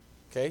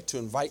okay, to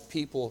invite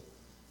people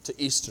to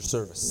Easter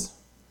service.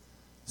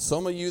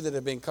 Some of you that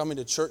have been coming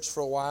to church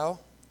for a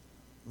while,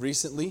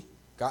 recently,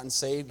 gotten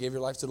saved, gave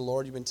your life to the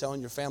Lord, you've been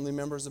telling your family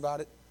members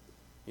about it,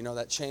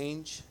 that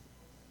change.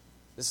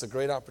 This is a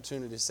great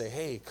opportunity to say,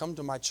 hey, come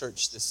to my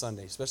church this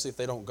Sunday, especially if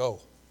they don't go.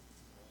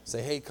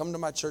 Say, hey, come to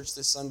my church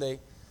this Sunday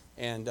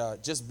and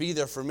just be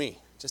there for me.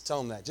 Just tell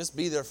them that. Just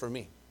be there for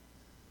me.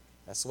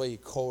 That's the way you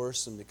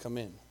coerce them to come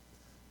in.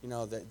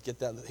 Hit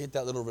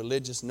that little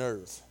religious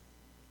nerve.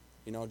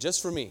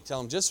 Just for me. Tell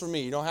them, just for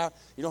me. You don't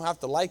have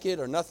to like it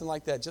or nothing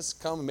like that.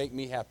 Just come and make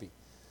me happy.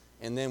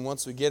 And then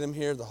once we get them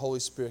here, the Holy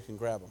Spirit can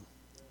grab them.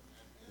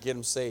 Get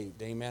them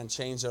saved. Amen.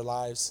 Change their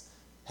lives.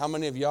 How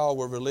many of y'all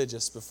were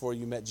religious before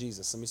you met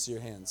Jesus? Let me see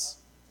your hands.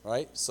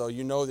 Right? So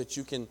you know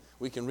that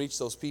we can reach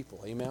those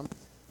people. Amen.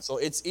 So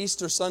it's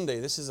Easter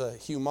Sunday. This is a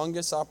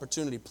humongous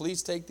opportunity.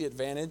 Please take the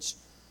advantage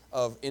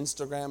of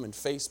Instagram and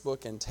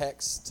Facebook and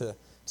text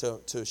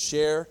to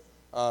share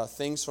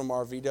things from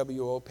our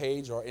VWO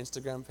page or our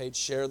Instagram page.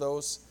 Share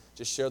those.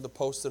 Just share the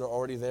posts that are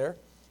already there.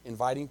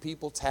 Inviting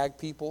people, tag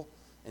people,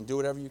 and do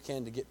whatever you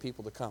can to get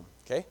people to come.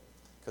 Okay?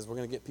 Because we're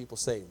going to get people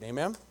saved.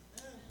 Amen?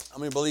 How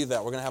many believe that?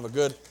 We're going to have a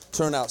good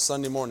turnout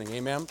Sunday morning.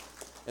 Amen?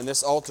 And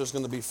this altar is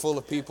going to be full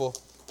of people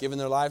giving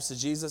their lives to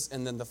Jesus.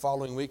 And then the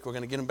following week, we're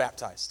going to get them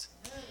baptized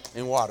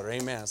in water.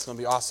 Amen. It's going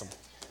to be awesome.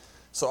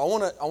 So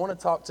I want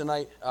to talk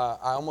tonight.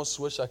 I almost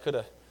wish I could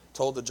have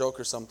told the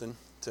Joker something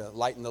to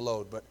lighten the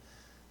load. But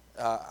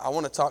I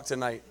want to talk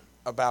tonight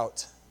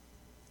about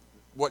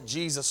what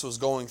Jesus was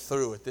going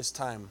through at this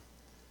time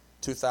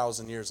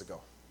 2,000 years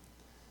ago.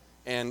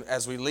 And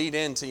as we lead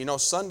into,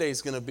 Sunday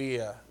is going to be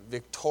a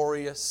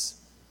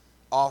victorious,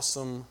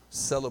 awesome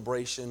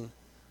celebration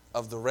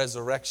of the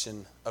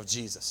resurrection of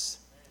Jesus.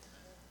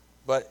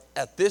 But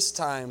at this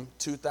time,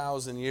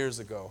 2,000 years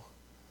ago,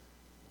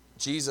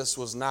 Jesus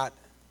was not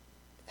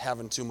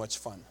having too much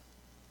fun.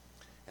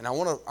 And I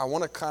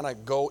want to kind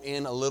of go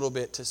in a little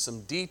bit to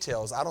some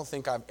details. I don't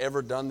think I've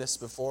ever done this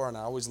before, and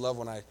I always love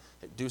when I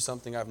do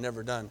something I've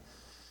never done.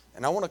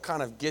 And I want to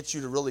kind of get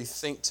you to really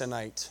think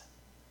tonight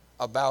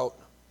about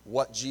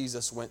what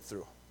Jesus went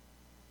through.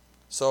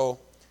 So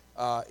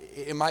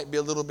it might be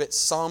a little bit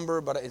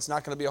somber, but it's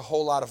not going to be a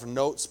whole lot of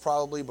notes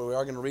probably, but we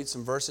are going to read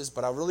some verses.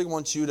 But I really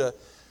want you to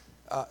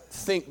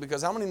think,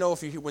 because how many know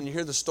when you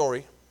hear the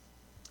story,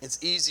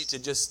 it's easy to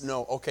just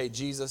know, okay,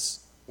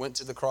 Jesus went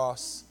to the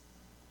cross,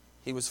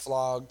 he was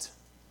flogged,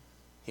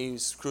 he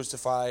was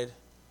crucified,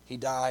 he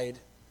died.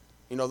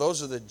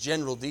 Those are the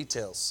general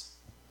details.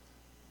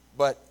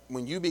 But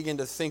when you begin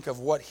to think of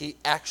what he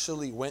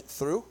actually went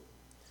through,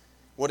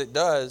 what it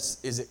does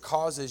is it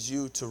causes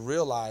you to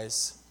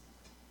realize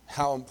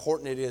how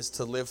important it is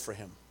to live for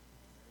him.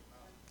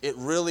 It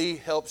really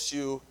helps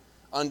you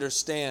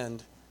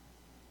understand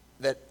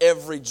that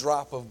every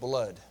drop of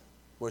blood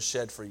was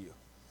shed for you.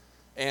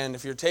 And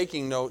if you're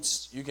taking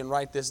notes, you can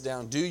write this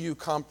down. Do you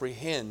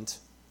comprehend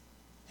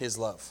his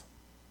love?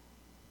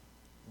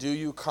 Do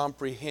you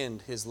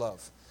comprehend his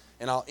love?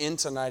 And I'll end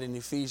tonight in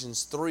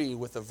Ephesians 3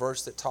 with a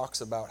verse that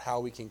talks about how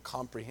we can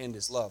comprehend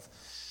his love.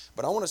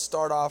 But I want to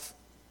start off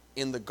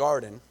in the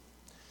garden,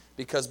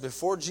 because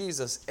before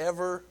Jesus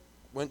ever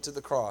went to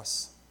the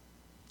cross,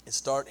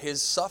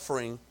 his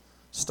suffering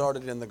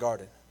started in the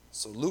garden.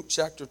 So Luke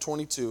chapter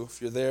 22,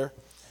 if you're there,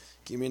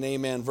 give me an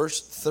amen.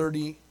 Verse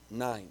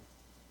 39.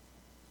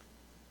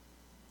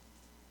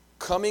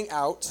 Coming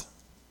out,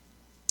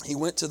 he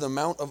went to the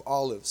Mount of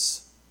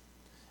Olives,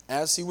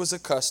 as he was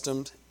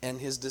accustomed, and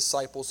his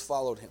disciples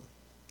followed him.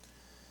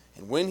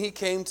 And when he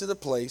came to the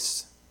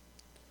place,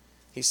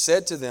 he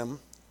said to them,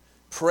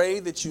 "Pray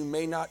that you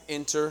may not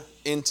enter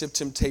into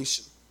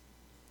temptation."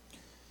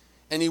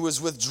 And he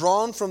was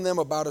withdrawn from them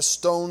about a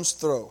stone's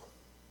throw.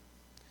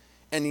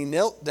 And he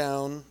knelt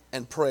down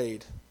and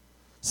prayed,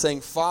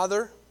 saying,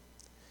 "Father,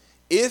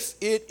 if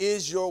it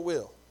is your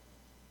will,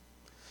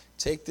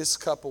 take this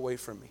cup away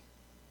from me.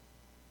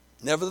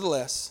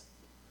 Nevertheless,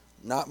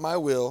 not my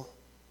will,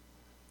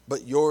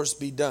 but yours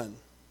be done."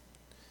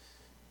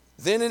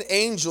 Then an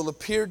angel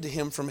appeared to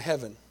him from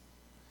heaven,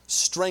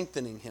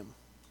 strengthening him.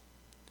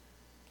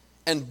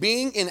 And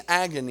being in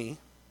agony,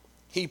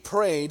 he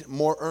prayed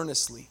more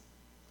earnestly.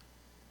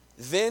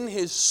 Then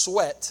his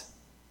sweat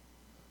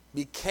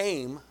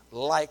became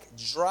like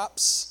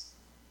drops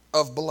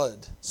of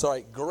blood.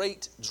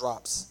 Great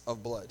drops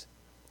of blood,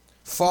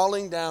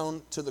 falling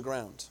down to the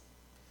ground.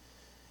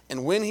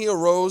 And when he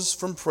arose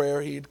from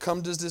prayer, he had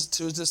come to his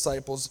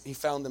disciples. He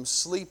found them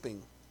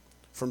sleeping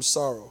from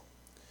sorrow.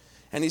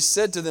 And he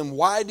said to them,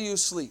 "Why do you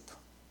sleep?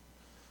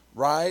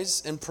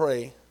 Rise and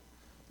pray,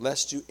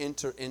 lest you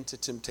enter into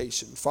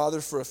temptation."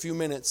 Father, for a few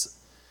minutes,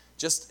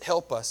 just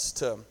help us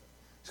to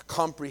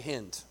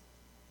comprehend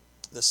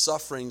the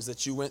sufferings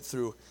that you went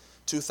through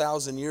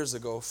 2,000 years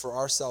ago for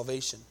our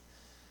salvation.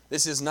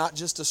 This is not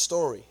just a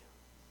story.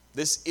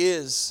 This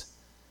is,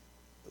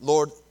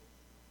 Lord,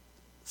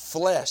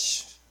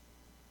 flesh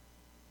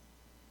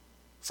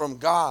from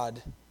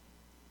God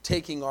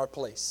taking our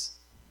place.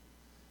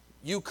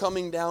 You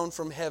coming down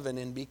from heaven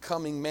and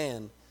becoming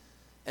man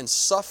and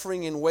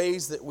suffering in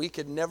ways that we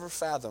could never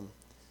fathom,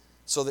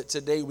 so that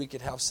today we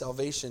could have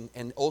salvation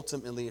and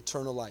ultimately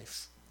eternal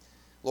life.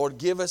 Lord,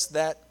 give us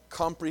that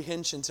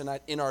comprehension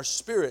tonight in our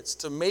spirits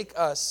to make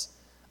us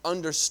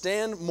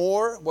understand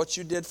more what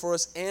you did for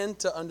us and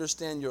to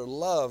understand your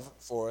love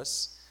for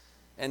us,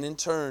 and in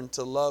turn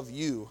to love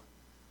you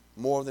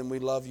more than we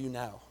love you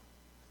now.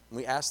 And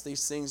we ask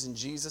these things in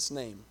Jesus'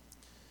 name.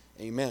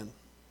 Amen.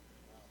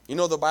 You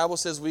know, the Bible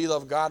says we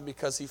love God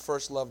because he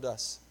first loved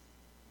us.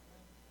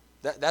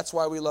 That's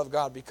why we love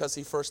God, because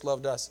he first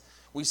loved us.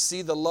 We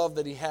see the love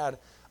that he had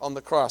on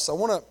the cross. I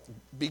want to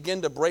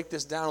begin to break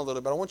this down a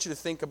little bit. I want you to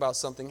think about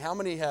something. How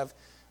many have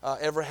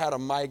ever had a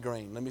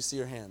migraine? Let me see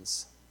your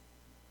hands.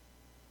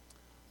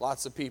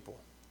 Lots of people.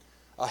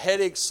 A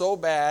headache so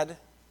bad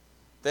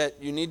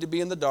that you need to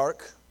be in the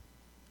dark,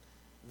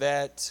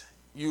 that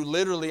you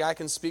literally, I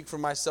can speak for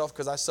myself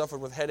because I suffered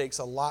with headaches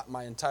a lot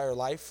my entire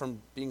life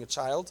from being a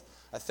child.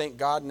 I thank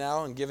God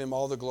now and give him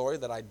all the glory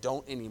that I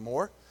don't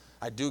anymore.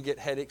 I do get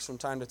headaches from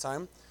time to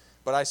time,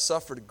 but I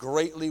suffered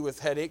greatly with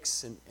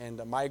headaches and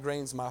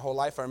migraines my whole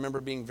life. I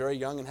remember being very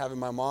young and having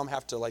my mom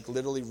have to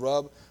literally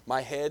rub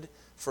my head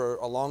for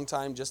a long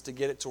time just to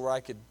get it to where I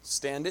could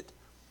stand it.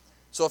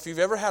 So if you've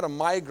ever had a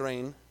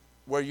migraine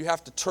where you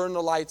have to turn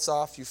the lights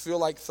off, you feel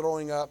like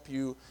throwing up,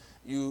 you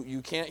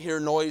can't hear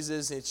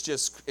noises, it's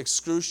just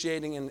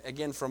excruciating, and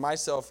again, for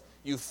myself,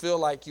 you feel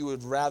like you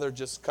would rather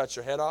just cut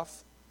your head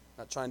off.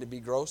 Not trying to be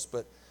gross,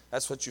 but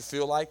that's what you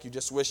feel like. You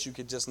just wish you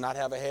could just not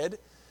have a head.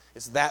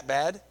 It's that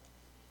bad.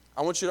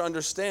 I want you to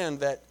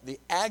understand that the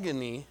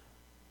agony,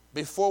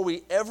 before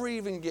we ever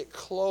even get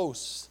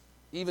close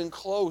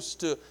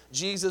to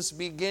Jesus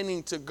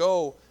beginning to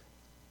go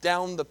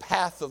down the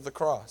path of the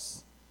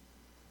cross,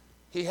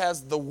 he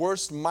has the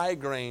worst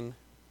migraine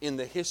in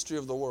the history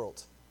of the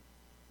world.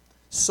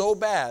 So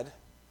bad,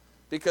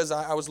 because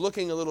I was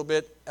looking a little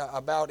bit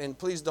about, and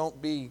please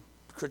don't be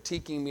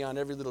critiquing me on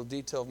every little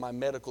detail of my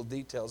medical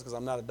details because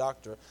I'm not a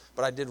doctor,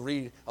 but I did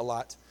read a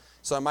lot.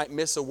 So I might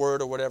miss a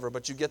word or whatever,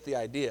 but you get the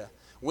idea.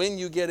 When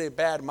you get a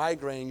bad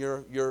migraine,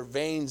 your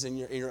veins and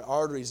your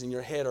arteries in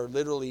your head are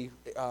literally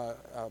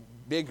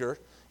bigger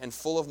and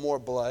full of more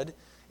blood,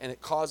 and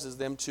it causes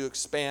them to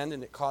expand,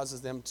 and it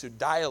causes them to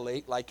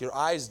dilate like your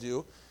eyes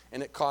do,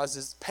 and it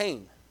causes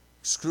pain,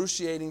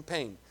 excruciating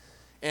pain.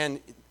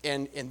 And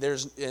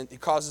it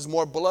causes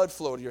more blood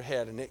flow to your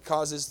head, and it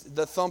causes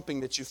the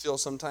thumping that you feel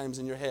sometimes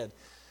in your head.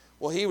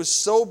 Well, he was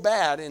so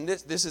bad, and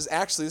this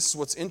is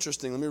what's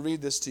interesting. Let me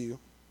read this to you.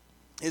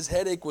 His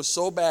headache was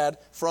so bad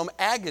from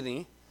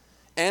agony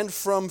and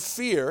from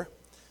fear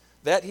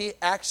that he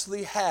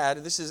actually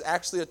had, this is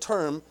actually a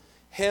term,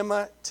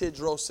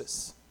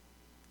 hematidrosis,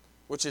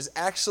 which is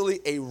actually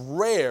a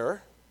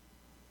rare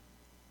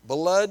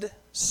blood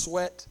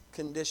sweat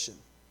condition.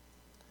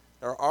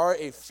 There are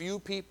a few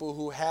people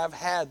who have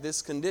had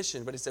this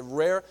condition, but it's a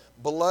rare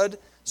blood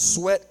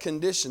sweat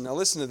condition. Now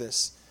listen to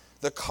this.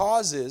 The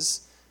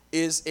causes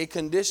is a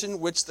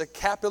condition which the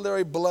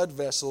capillary blood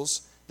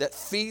vessels that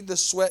feed the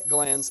sweat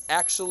glands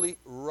actually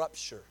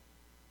rupture.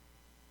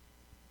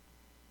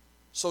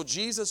 So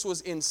Jesus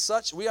was in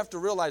such, we have to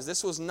realize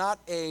this was not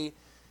a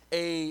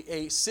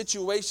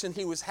situation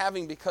he was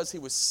having because he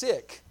was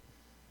sick.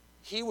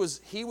 He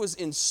was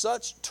in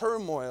such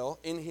turmoil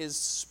in his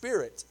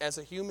spirit as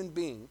a human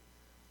being,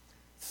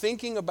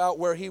 thinking about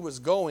where he was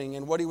going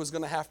and what he was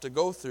going to have to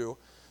go through,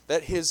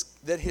 that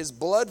his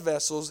blood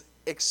vessels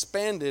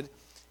expanded,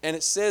 and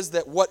it says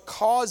that what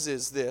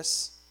causes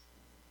this,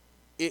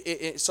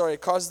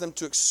 it causes them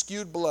to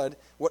exude blood.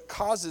 What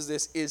causes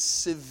this is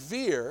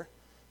severe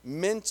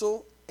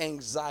mental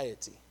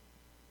anxiety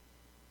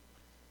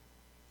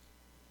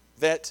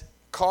that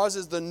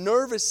causes the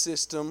nervous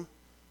system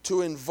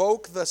to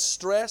invoke the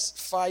stress,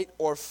 fight,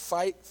 or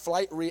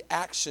flight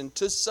reaction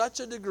to such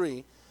a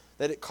degree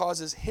that it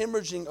causes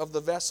hemorrhaging of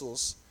the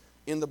vessels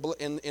in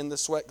the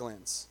sweat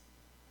glands.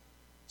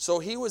 So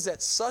he was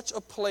at such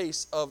a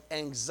place of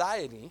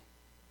anxiety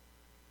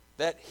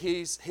that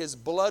his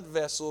blood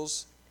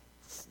vessels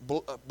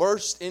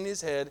burst in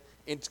his head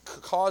and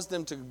caused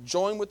them to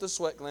join with the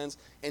sweat glands,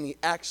 and he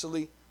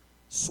actually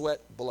sweat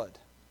blood.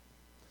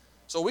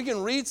 So we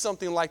can read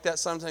something like that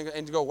sometimes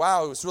and go,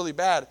 wow, it was really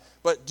bad.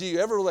 But do you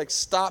ever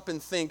stop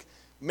and think,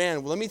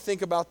 man, let me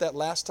think about that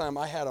last time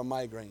I had a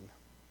migraine.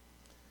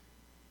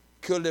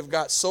 Could it have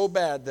got so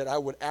bad that I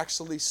would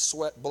actually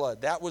sweat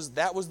blood? That was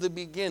the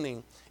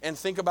beginning. And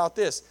think about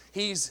this.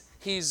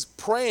 He's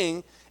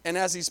praying, and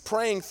as he's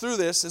praying through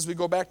this, as we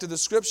go back to the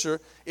scripture,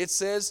 it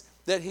says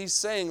that he's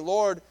saying,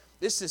 Lord,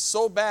 this is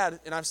so bad,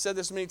 and I've said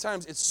this many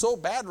times, it's so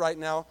bad right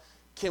now.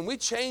 Can we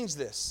change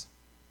this?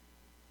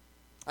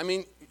 I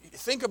mean,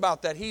 think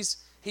about that. He's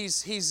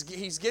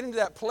getting to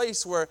that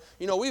place where,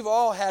 we've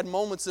all had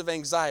moments of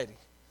anxiety.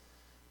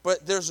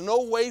 But there's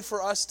no way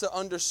for us to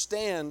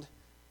understand,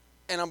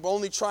 and I'm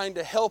only trying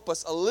to help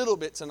us a little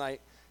bit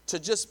tonight, to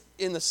just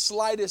in the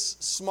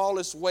slightest,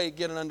 smallest way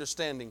get an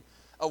understanding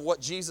of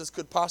what Jesus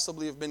could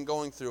possibly have been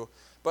going through.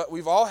 But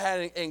we've all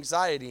had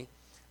anxiety,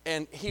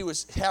 and he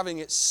was having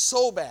it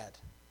so bad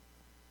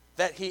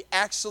that he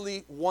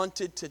actually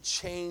wanted to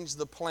change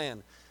the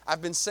plan.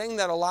 I've been saying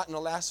that a lot in the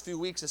last few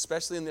weeks,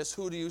 especially in this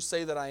 "who do you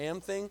say that I am"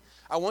 thing.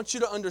 I want you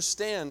to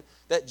understand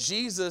that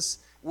Jesus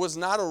was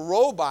not a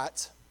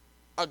robot,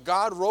 a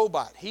God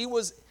robot. He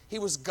was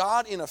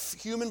God in a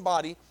human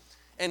body,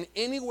 and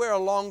anywhere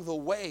along the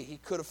way he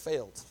could have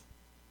failed.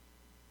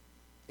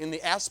 In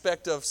the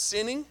aspect of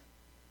sinning,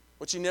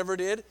 which he never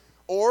did,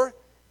 or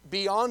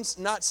beyond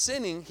not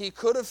sinning, he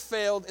could have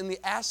failed in the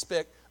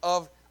aspect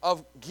of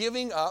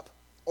giving up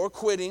or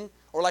quitting,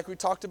 or like we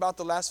talked about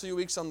the last few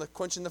weeks on the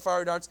quenching the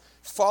fiery darts,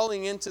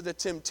 falling into the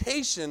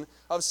temptation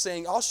of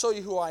saying, I'll show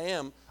you who I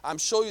am. I'm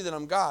show you that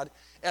I'm God.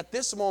 At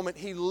this moment,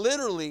 he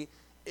literally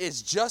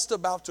is just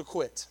about to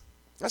quit.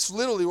 That's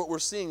literally what we're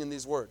seeing in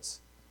these words.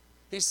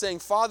 He's saying,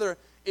 Father,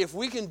 if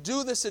we can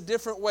do this a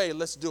different way,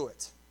 let's do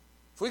it.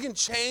 If we can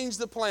change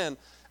the plan,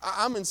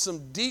 I'm in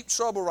some deep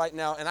trouble right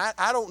now, and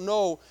I don't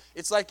know.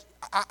 It's like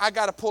I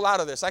got to pull out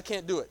of this. I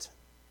can't do it.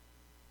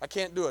 I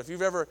can't do it. If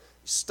you've ever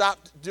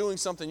stopped doing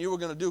something you were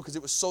going to do because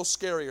it was so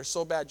scary or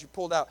so bad, you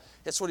pulled out.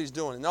 That's what he's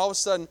doing. And all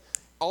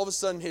of a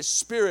sudden, his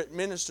spirit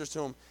ministers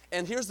to him.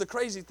 And here's the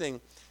crazy thing.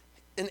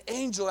 An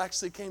angel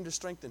actually came to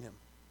strengthen him.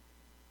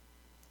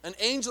 An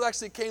angel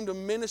actually came to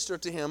minister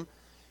to him.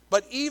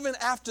 But even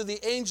after the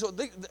angel,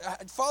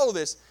 follow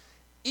this,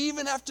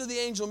 even after the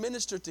angel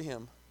ministered to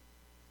him,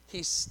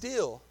 he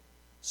still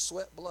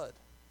sweat blood.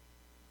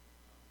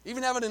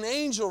 Even having an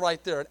angel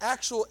right there, an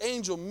actual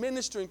angel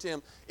ministering to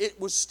him, it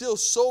was still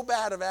so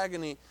bad of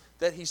agony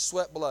that he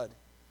sweat blood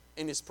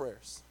in his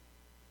prayers.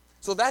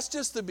 So that's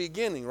just the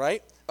beginning,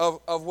 right,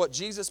 of what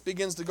Jesus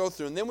begins to go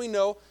through. And then we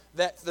know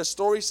that the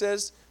story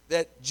says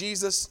that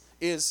Jesus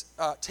is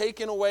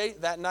taken away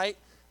that night.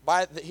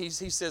 He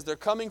says, they're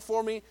coming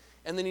for me.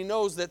 And then he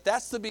knows that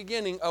that's the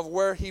beginning of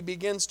where he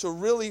begins to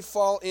really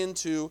fall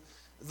into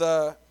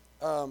the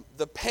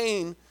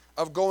pain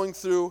of going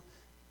through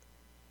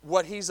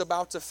what he's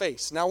about to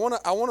face. Now,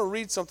 I want to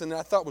read something that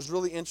I thought was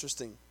really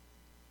interesting.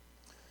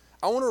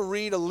 I want to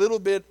read a little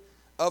bit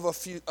of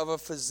a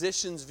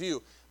physician's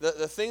view.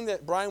 The thing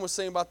that Brian was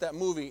saying about that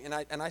movie, and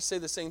I say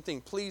the same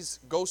thing. Please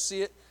go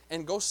see it,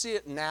 and go see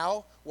it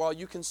now while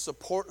you can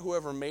support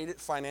whoever made it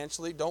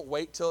financially. Don't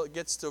wait till it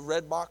gets to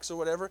Redbox or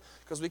whatever,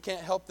 because we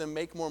can't help them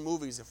make more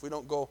movies if we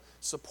don't go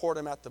support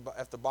them at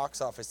the box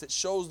office. It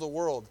shows the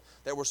world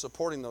that we're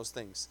supporting those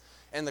things.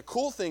 And the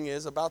cool thing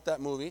is about that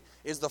movie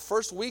is the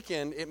first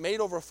weekend it made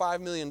over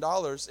 $5 million,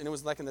 and it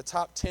was like in the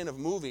top 10 of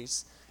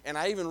movies. And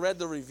I even read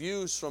the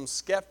reviews from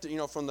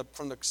from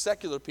the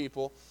secular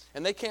people,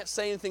 and they can't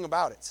say anything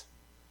about it.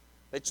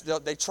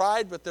 They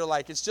tried, but they're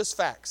like, it's just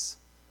facts.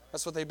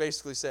 That's what they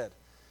basically said.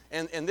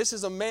 And this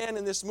is a man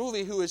in this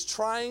movie who is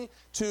trying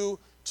to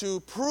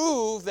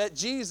prove that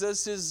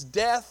Jesus'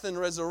 death and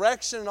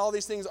resurrection and all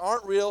these things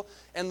aren't real.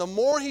 And the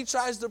more he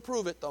tries to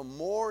prove it, the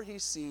more he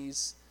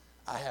sees,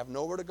 I have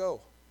nowhere to go.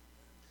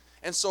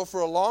 And so for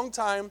a long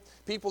time,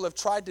 people have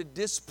tried to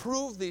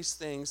disprove these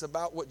things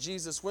about what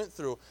Jesus went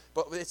through.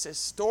 But it's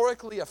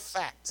historically a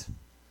fact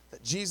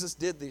that Jesus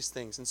did these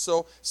things. And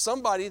so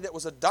somebody that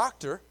was a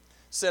doctor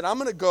said, I'm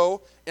going to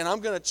go and I'm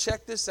going to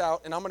check this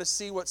out, and I'm going to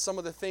see what some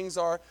of the things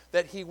are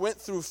that he went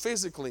through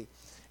physically.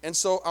 And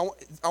so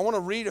I want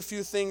to read a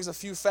few things, a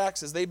few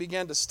facts as they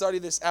began to study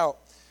this out.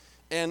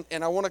 And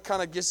I want to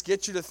kind of just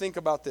get you to think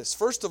about this.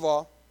 First of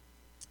all,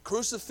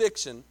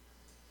 crucifixion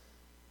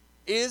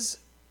is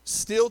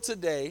still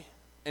today,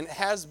 and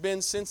has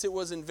been since it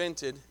was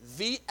invented,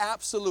 the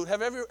absolute.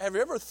 Have you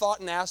ever thought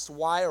and asked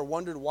why, or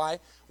wondered why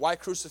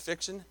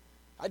crucifixion?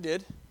 I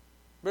did.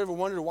 Have you ever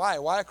wondered why?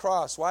 Why a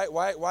cross?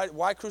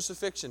 Why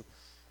crucifixion?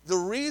 The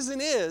reason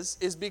is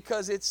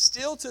because it's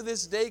still to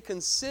this day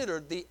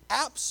considered the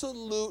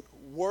absolute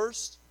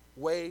worst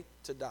way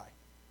to die.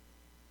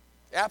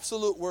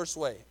 Absolute worst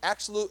way.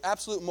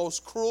 Absolute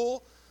most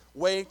cruel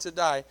way to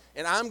die.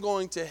 And I'm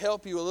going to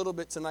help you a little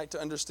bit tonight to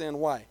understand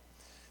why.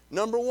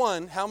 Number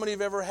one, how many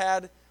have ever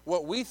had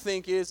what we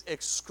think is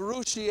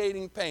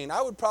excruciating pain?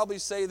 I would probably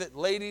say that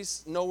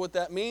ladies know what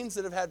that means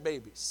that have had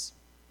babies.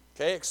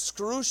 Okay,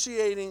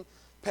 excruciating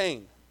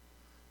pain.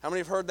 How many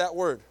have heard that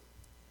word?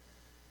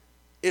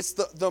 It's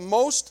the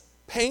most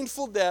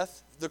painful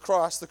death, the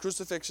cross, the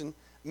crucifixion,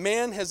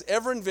 man has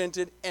ever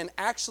invented, and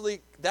actually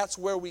that's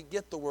where we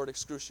get the word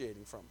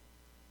excruciating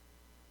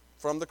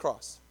from the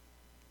cross.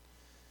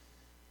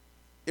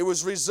 It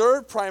was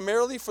reserved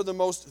primarily for the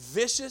most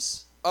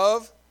vicious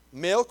of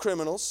male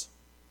criminals.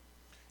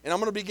 And I'm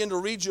going to begin to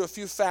read you a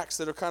few facts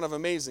that are kind of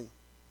amazing.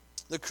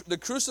 The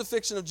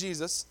crucifixion of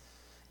Jesus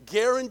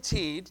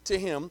guaranteed to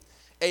him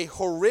a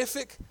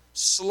horrific,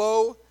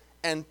 slow,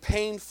 and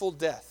painful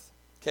death.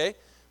 Okay?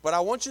 But I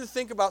want you to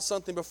think about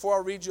something before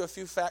I read you a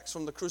few facts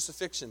from the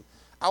crucifixion.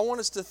 I want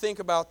us to think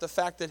about the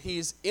fact that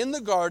he's in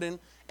the garden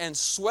and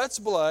sweats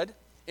blood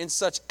in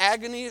such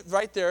agony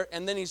right there,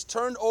 and then he's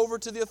turned over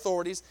to the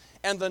authorities,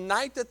 and the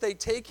night that they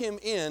take him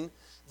in,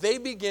 they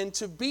begin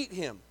to beat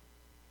him.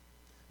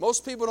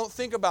 Most people don't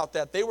think about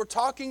that. They were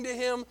talking to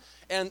him,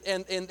 and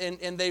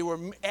they were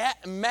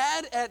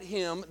mad at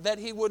him that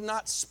he would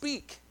not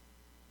speak.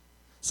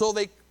 So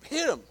they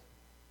hit him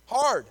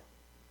hard.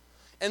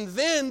 And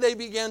then they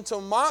began to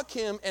mock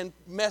him and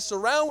mess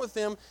around with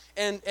him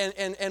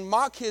and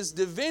mock his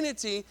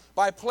divinity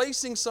by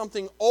placing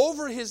something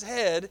over his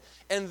head.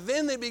 And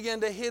then they began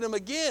to hit him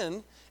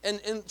again.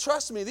 And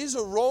trust me, these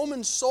are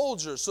Roman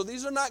soldiers. So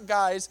these are not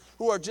guys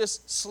who are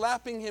just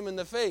slapping him in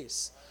the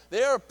face.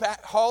 They are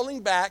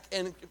hauling back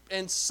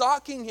and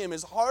socking him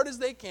as hard as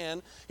they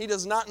can. He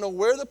does not know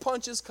where the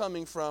punch is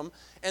coming from.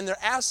 And they're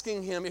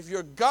asking him, if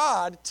you're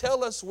God,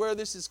 tell us where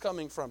this is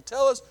coming from.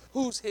 Tell us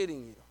who's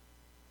hitting you.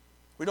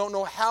 We don't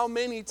know how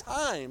many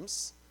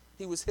times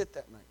he was hit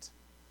that night.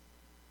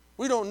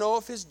 We don't know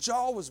if his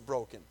jaw was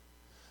broken.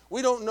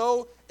 We don't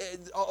know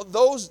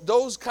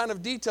those kind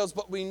of details,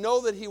 but we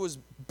know that he was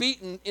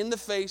beaten in the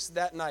face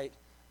that night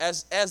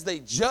as they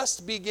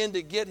just begin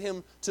to get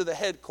him to the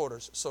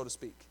headquarters, so to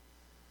speak.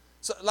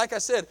 So, like I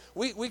said,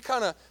 we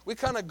kind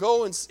of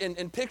go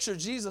and picture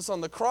Jesus on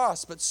the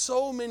cross, but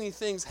so many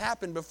things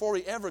happened before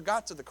he ever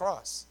got to the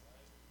cross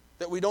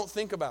that we don't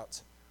think about.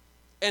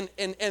 And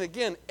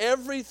again,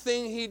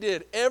 everything he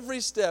did, every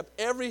step,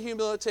 every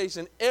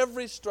humiliation,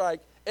 every strike,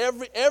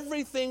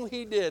 everything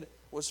he did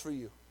was for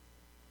you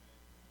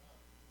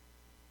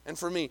and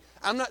for me.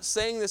 I'm not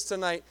saying this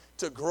tonight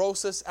to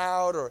gross us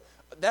out or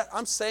that.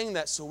 I'm saying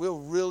that so we'll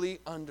really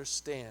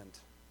understand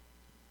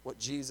what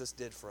Jesus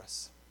did for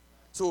us.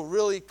 So we'll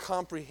really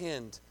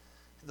comprehend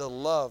the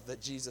love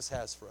that Jesus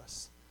has for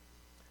us.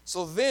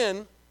 So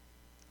then,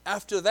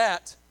 after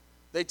that,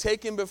 they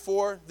take him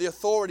before the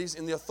authorities,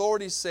 and the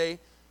authorities say,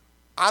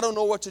 I don't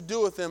know what to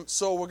do with him,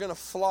 so we're going to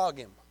flog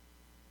him.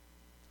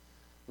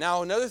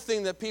 Now, another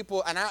thing that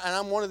people, and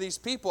I'm one of these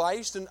people, I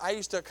used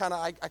to kind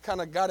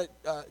of got it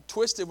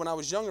twisted when I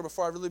was younger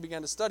before I really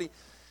began to study,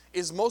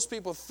 is most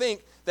people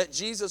think that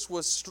Jesus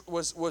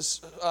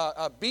was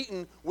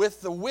beaten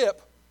with the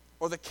whip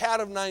or the cat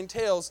of nine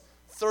tails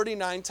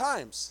 39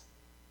 times.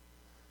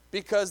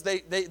 Because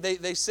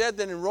they said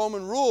that in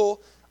Roman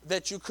rule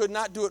that you could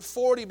not do it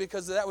 40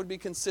 because that would be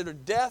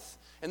considered death,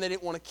 and they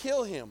didn't want to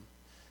kill him.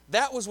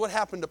 That was what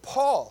happened to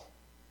Paul.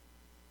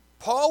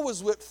 Paul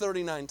was whipped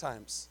 39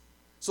 times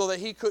so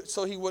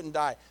he wouldn't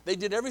die. They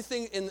did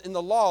everything in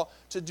the law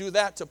to do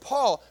that to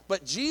Paul,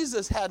 but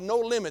Jesus had no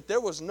limit.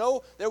 There was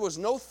no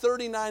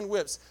 39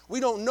 whips. We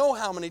don't know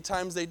how many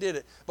times they did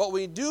it, but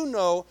we do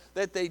know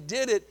that they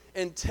did it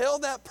until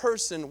that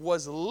person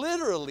was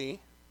literally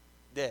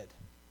dead.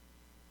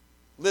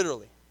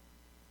 Literally.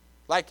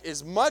 Like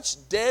as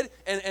much dead,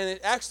 and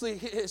it actually,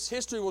 his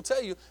history will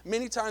tell you,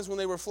 many times when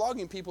they were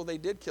flogging people, they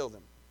did kill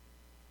them.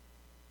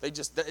 They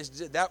just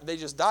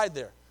died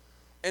there.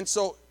 And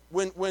so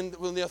when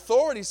the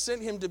authorities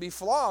sent him to be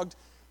flogged,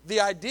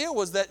 the idea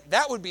was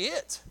that would be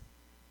it.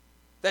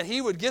 That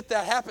he would get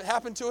that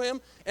happen to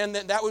him, and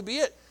that would be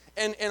it.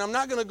 And I'm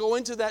not going to go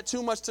into that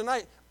too much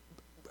tonight,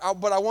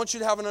 but I want you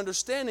to have an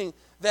understanding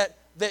that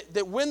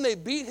when they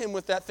beat him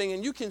with that thing,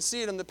 and you can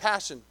see it in the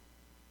Passion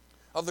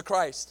of the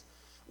Christ,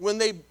 when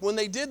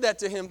they did that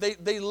to him,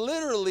 they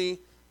literally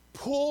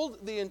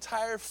pulled the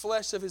entire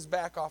flesh of his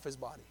back off his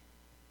body.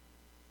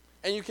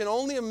 And you can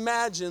only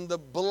imagine the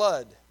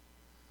blood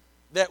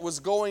that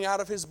was going out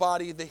of his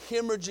body, the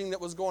hemorrhaging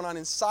that was going on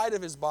inside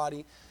of his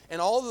body,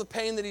 and all of the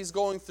pain that he's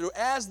going through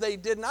as they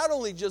did not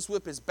only just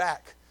whip his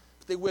back,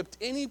 but they whipped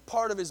any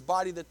part of his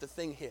body that the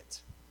thing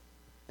hit.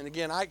 And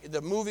again,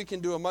 the movie can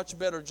do a much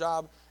better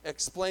job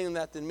explaining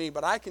that than me,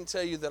 but I can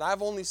tell you that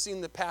I've only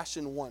seen The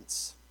Passion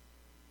once.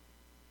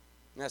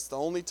 And that's the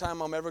only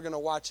time I'm ever going to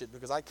watch it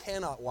because I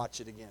cannot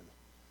watch it again.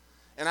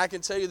 And I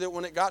can tell you that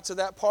when it got to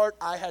that part,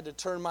 I had to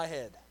turn my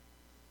head.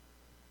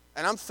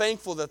 And I'm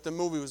thankful that the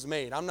movie was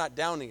made. I'm not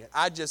downing it.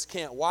 I just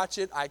can't watch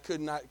it. I could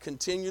not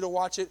continue to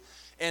watch it.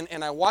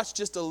 And I watched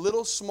just a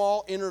little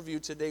small interview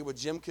today with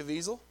Jim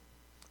Caviezel,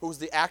 who was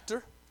the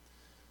actor,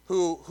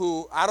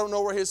 who I don't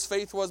know where his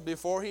faith was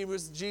before he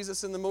was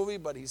Jesus in the movie,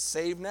 but he's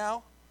saved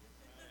now.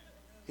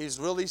 He's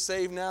really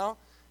saved now.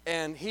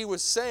 And he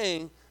was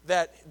saying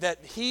that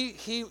he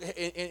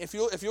if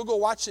you'll go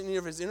watch any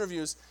of his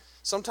interviews,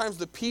 sometimes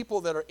the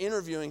people that are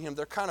interviewing him,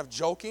 they're kind of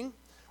joking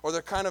or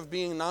they're kind of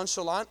being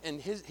nonchalant, and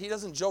he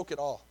doesn't joke at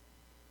all.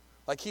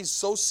 Like he's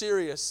so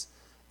serious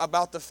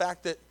about the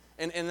fact that,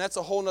 and that's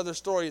a whole other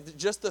story,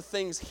 just the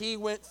things he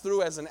went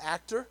through as an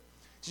actor.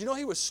 Did you know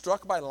he was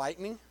struck by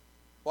lightning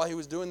while he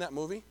was doing that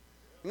movie?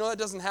 You know that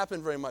doesn't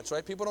happen very much,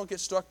 right? People don't get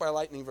struck by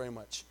lightning very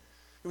much.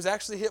 He was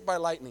actually hit by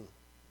lightning.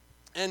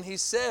 And he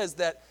says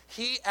that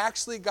he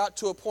actually got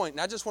to a point,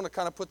 and I just want to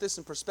kind of put this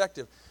in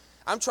perspective.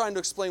 I'm trying to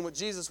explain what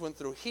Jesus went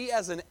through. He,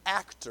 as an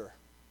actor,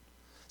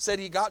 said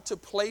he got to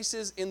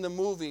places in the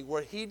movie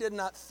where he did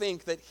not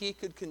think that he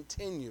could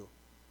continue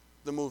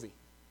the movie.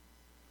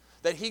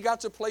 That he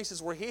got to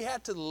places where he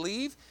had to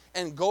leave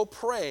and go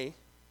pray,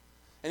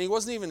 and he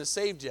wasn't even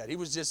saved yet.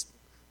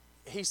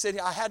 He said,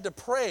 I had to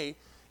pray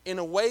in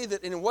a way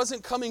that, and it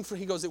wasn't coming from,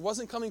 he goes, it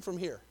wasn't coming from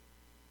here.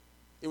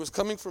 It was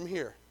coming from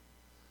here.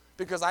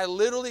 Because I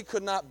literally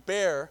could not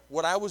bear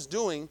what I was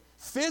doing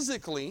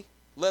physically,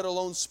 let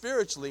alone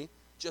spiritually,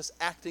 just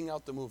acting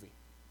out the movie.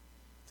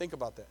 Think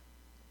about that.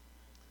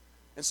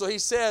 And so he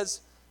says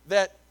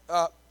that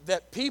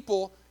that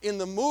people in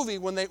the movie,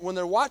 when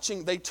they're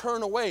watching, they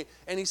turn away.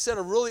 And he said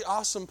a really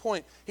awesome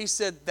point. He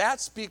said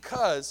that's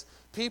because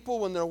people,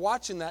 when they're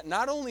watching that,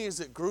 not only is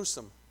it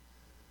gruesome,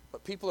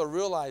 but people are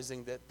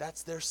realizing that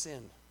that's their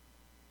sin.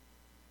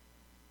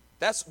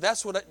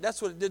 That's what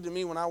it did to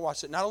me when I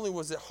watched it. Not only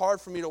was it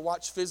hard for me to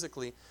watch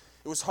physically,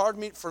 it was hard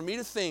for me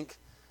to think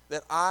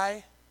that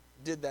I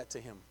did that to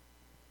him.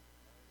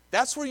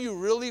 That's where you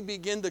really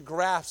begin to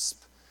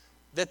grasp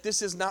that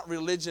this is not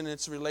religion,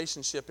 it's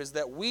relationship, is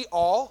that we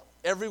all,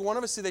 every one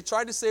of us, see, they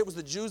tried to say it was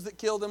the Jews that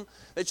killed him.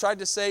 They tried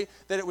to say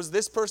that it was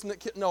this person that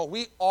killed. No,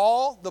 we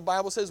all, the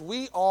Bible says,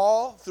 we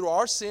all, through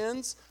our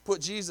sins,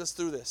 put Jesus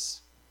through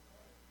this.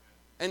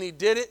 And he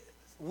did it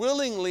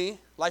willingly,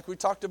 like we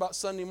talked about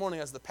Sunday morning,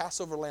 as the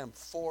Passover lamb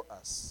for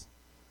us.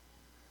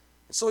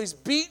 And so he's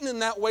beaten in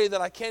that way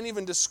that I can't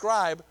even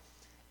describe.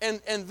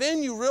 And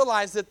then you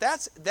realize that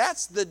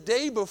that's the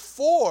day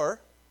before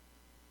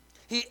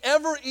he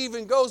ever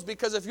even goes,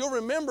 because if you'll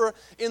remember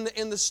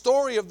in the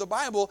story of the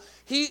Bible,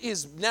 he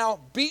is now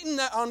beaten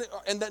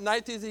and that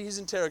night that he's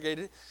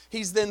interrogated.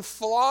 He's then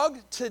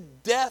flogged to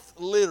death,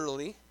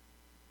 literally,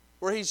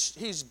 where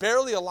he's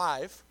barely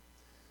alive.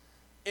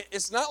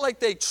 It's not like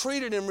they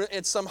treated him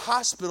at some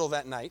hospital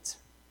that night.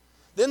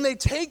 Then they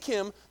take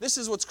him. This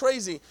is what's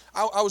crazy.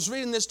 I was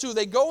reading this too.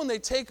 They go and they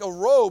take a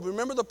robe.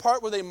 Remember the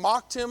part where they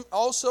mocked him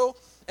also,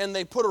 and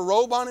they put a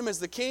robe on him as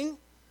the king?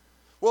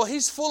 Well,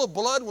 he's full of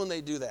blood when they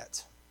do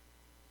that.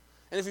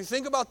 And if you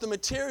think about the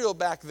material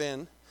back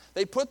then,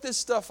 they put this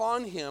stuff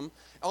on him,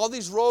 all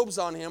these robes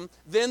on him.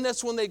 Then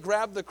that's when they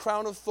grabbed the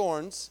crown of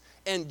thorns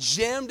and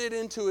jammed it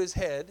into his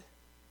head.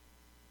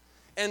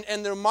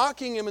 And they're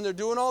mocking him, and they're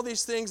doing all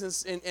these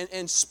things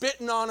and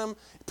spitting on him,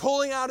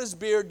 pulling out his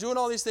beard, doing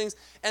all these things.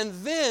 And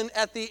then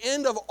at the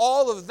end of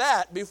all of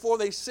that, before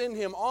they send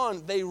him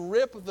on, they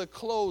rip the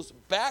clothes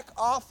back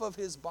off of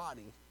his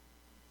body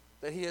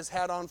that he has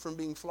had on from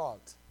being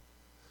flogged.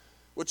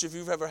 Which, if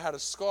you've ever had a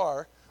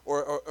scar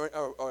or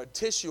a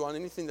tissue on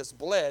anything that's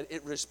bled,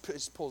 it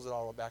just pulls it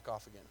all back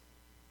off again.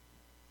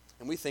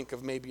 And we think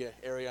of maybe an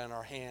area in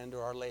our hand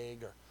or our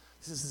leg, or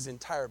this is his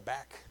entire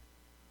back.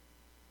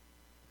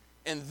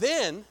 And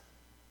then,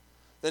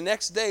 the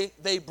next day,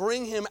 they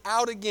bring him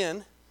out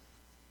again,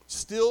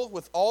 still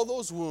with all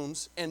those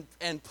wounds,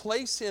 and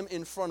place him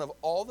in front of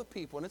all the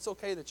people. And it's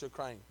okay that you're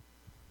crying.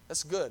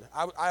 That's good.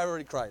 I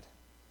already cried.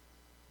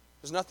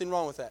 There's nothing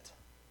wrong with that.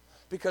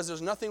 Because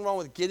there's nothing wrong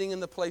with getting in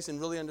the place and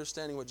really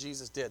understanding what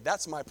Jesus did.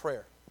 That's my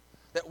prayer.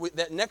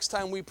 That next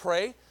time we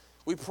pray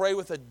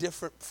with a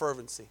different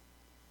fervency.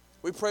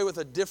 We pray with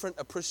a different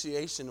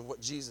appreciation of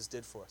what Jesus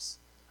did for us.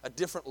 A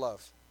different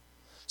love.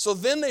 So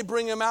then they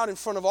bring him out in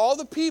front of all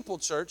the people,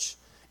 church,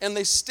 and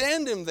they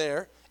stand him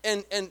there,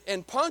 and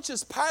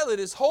Pontius Pilate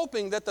is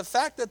hoping that the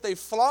fact that they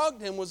flogged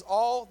him was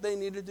all they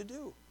needed to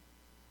do.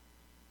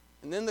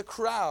 And then the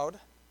crowd,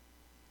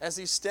 as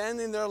he's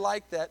standing there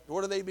like that,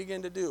 what do they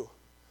begin to do?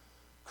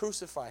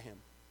 Crucify him.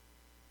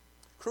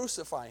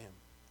 Crucify him.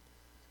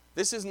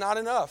 This is not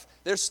enough.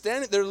 They're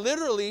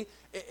literally,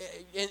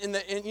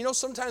 and you know,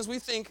 sometimes we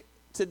think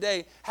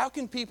today, how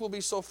can people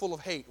be so full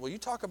of hate? Well, you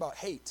talk about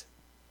hate.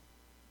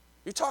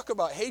 You talk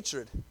about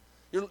hatred.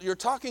 You're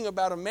talking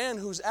about a man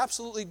who's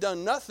absolutely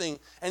done nothing,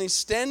 and he's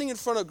standing in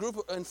front of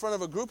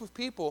a group of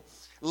people,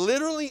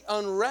 literally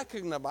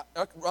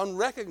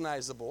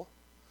unrecognizable,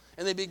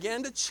 and they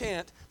began to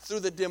chant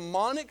through the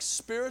demonic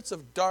spirits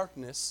of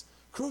darkness,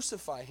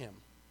 "Crucify him.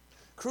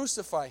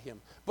 Crucify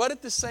him." But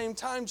at the same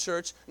time,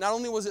 church, not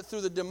only was it through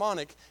the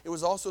demonic, it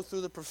was also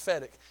through the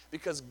prophetic,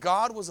 because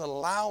God was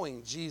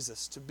allowing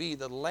Jesus to be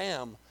the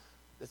lamb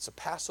that's a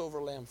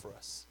Passover lamb for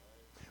us.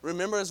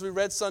 Remember, as we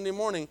read Sunday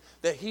morning,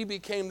 that he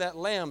became that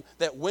lamb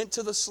that went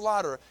to the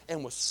slaughter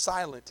and was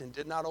silent and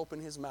did not open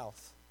his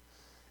mouth.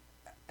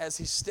 As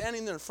he's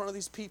standing there in front of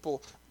these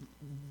people,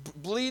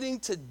 bleeding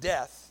to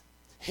death,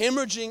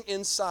 hemorrhaging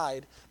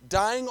inside,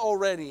 dying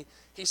already,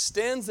 he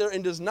stands there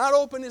and does not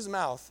open his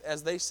mouth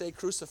as they say,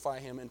 "Crucify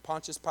him," and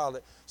Pontius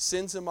Pilate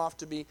sends him off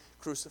to be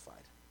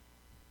crucified.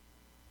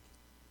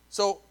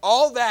 So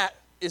all that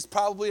is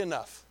probably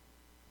enough.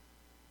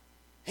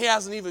 He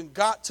hasn't even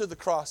got to the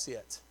cross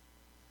yet.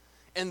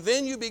 And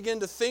then you begin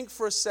to think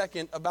for a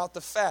second about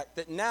the fact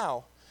that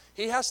now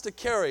he has to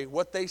carry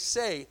what they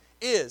say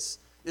is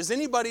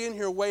anybody in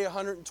here weigh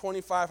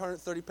 125,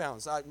 130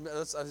 pounds?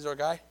 Is there a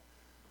guy?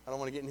 I don't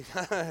want to get any.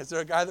 Is there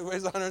a guy that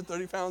weighs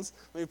 130 pounds?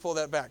 Let me pull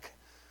that back.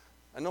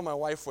 I know my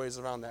wife weighs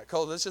around that.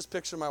 Cole, let's just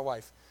picture my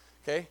wife.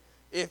 Okay?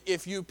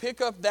 If you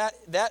pick up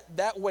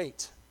that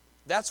weight,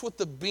 that's what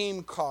the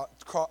beam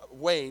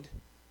weighed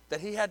that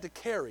he had to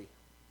carry.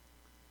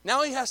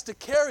 Now he has to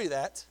carry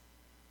that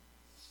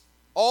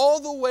all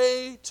the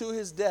way to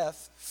his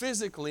death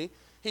physically.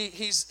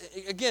 He's,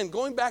 again,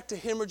 going back to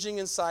hemorrhaging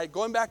inside,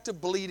 going back to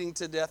bleeding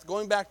to death,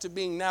 going back to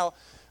being now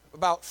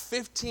about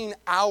 15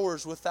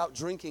 hours without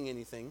drinking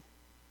anything.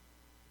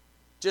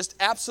 Just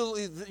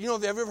absolutely, have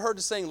you ever heard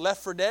the saying,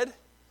 left for dead?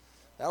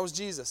 That was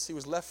Jesus. He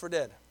was left for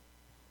dead.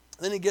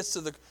 Then he gets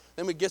to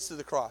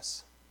the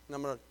cross. And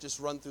I'm going to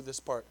just run through this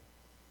part.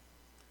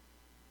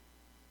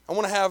 I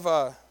want to have,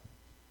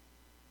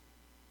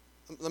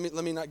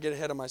 let me not get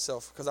ahead of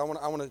myself, because I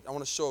want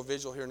to show a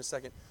visual here in a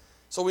second.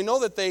 So we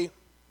know that they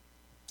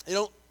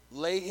don't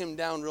lay him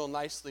down real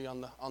nicely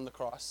on the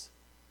cross.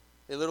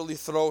 They literally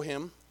throw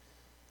him.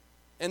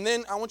 And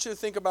then I want you to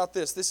think about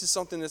this. This is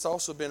something that's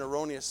also been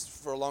erroneous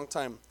for a long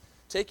time.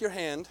 Take your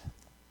hand.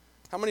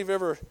 How many have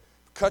ever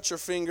cut your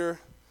finger?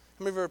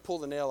 How many have ever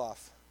pulled a nail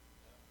off?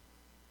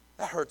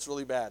 That hurts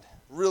really bad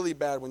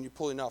when you're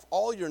pulling off.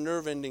 All your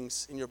nerve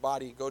endings in your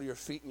body go to your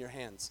feet and your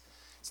hands.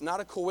 It's not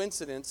a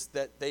coincidence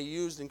that they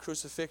used in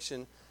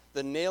crucifixion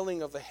the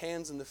nailing of the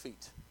hands and the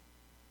feet,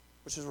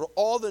 which is where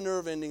all the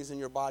nerve endings in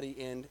your body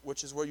end,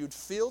 which is where you'd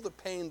feel the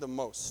pain the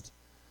most.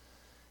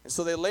 And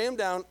so they lay him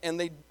down, and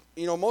they,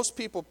 most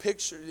people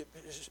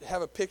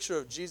have a picture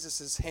of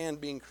Jesus'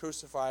 hand being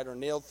crucified or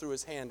nailed through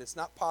his hand. It's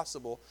not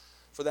possible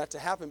for that to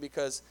happen,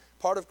 because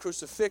part of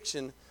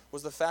crucifixion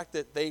was the fact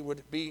that they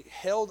would be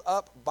held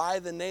up by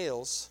the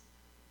nails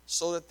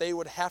so that they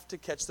would have to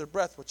catch their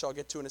breath, which I'll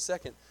get to in a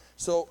second.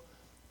 So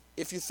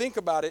if you think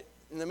about it,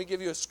 and let me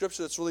give you a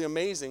scripture that's really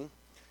amazing.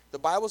 The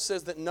Bible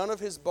says that none of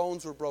his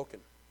bones were broken.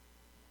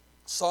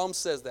 Psalm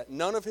says that.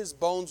 None of his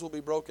bones will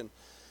be broken.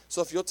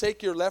 So if you'll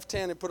take your left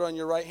hand and put it on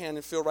your right hand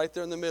and feel right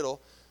there in the middle,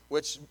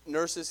 which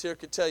nurses here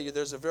could tell you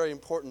there's a very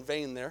important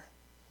vein there,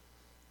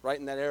 right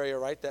in that area,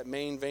 right? That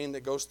main vein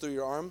that goes through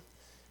your arm,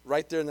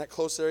 right there in that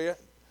close area.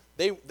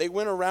 They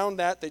went around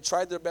that. They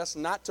tried their best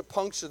not to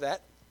puncture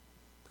that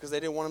because they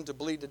didn't want him to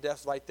bleed to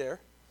death right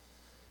there.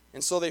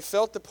 And so they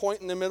felt the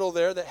point in the middle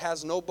there that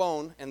has no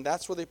bone, and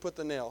that's where they put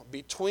the nail,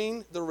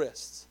 between the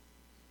wrists,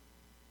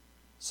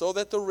 so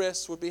that the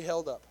wrists would be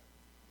held up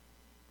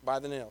by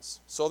the nails,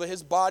 so that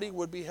his body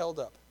would be held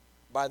up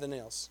by the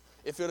nails.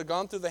 If it had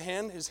gone through the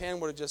hand, his hand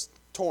would have just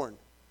torn.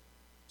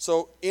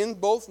 So in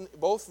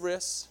both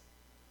wrists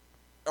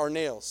are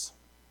nails.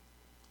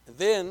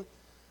 Then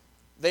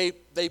they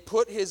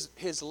put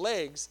his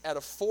legs at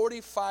a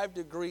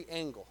 45-degree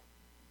angle.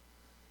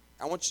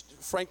 I want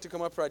Frank to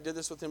come up here. I did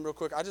this with him real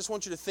quick. I just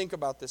want you to think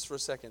about this for a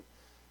second.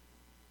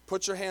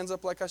 Put your hands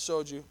up like I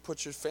showed you.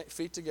 Put your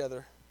feet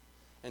together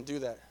and do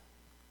that.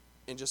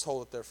 And just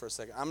hold it there for a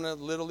second. I'm going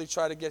to literally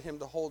try to get him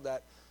to hold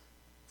that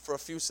for a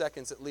few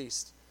seconds at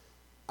least.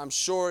 I'm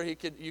sure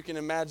you can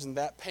imagine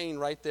that pain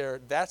right there.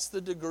 That's the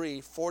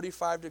degree,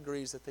 45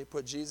 degrees, that they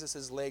put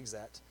Jesus' legs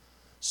at,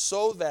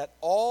 so that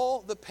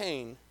all the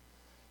pain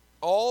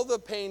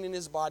in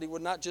his body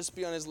would not just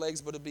be on his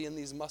legs, but it'd be in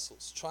these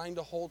muscles, trying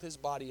to hold his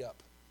body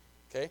up.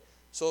 Okay?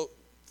 So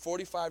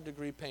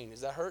 45-degree pain.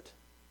 Does that hurt?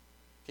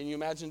 Can you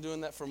imagine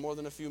doing that for more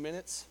than a few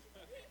minutes?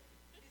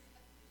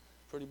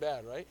 Pretty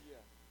bad, right? Yeah.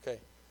 Okay.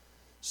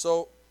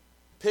 So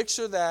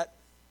picture that,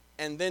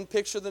 and then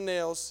picture the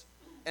nails,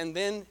 and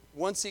then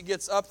once he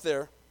gets up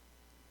there,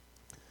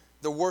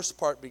 the worst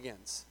part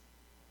begins.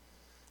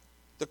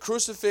 The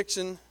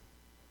crucifixion,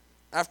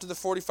 after the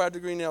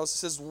 45-degree nails, it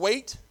says,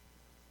 weight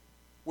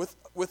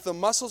with the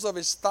muscles of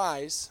his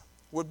thighs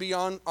would be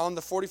on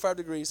the 45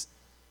 degrees,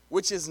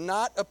 which is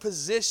not a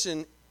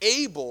position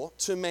able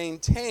to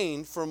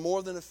maintain for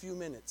more than a few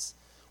minutes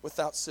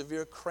without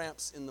severe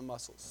cramps in the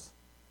muscles.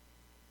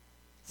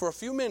 For a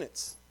few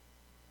minutes.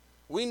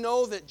 We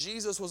know that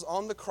Jesus was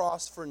on the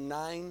cross for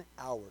 9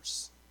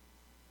 hours.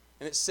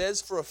 And it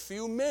says for a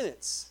few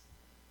minutes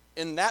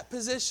in that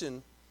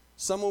position,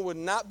 someone would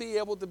not be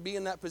able to be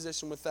in that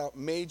position without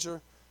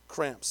major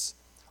cramps.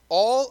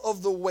 All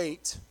of the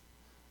weight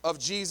of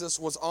Jesus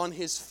was on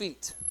his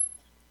feet.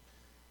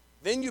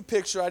 Then you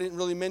picture, I didn't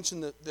really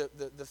mention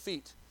the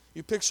feet.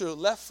 You picture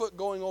left foot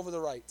going over the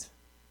right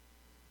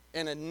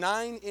and a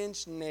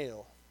 9-inch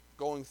nail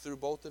going through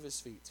both of his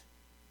feet.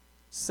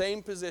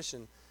 Same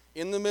position,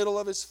 in the middle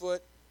of his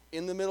foot,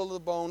 in the middle of the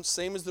bone,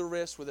 same as the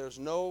wrist, where there's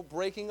no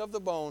breaking of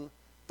the bone,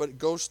 but it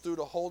goes through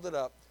to hold it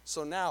up.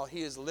 So now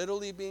he is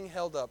literally being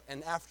held up,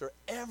 and after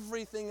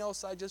everything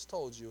else I just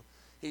told you,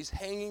 he's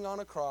hanging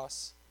on a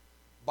cross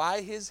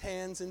by his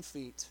hands and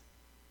feet,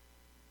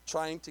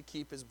 trying to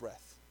keep his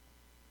breath.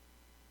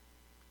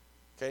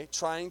 Okay,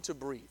 trying to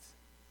breathe.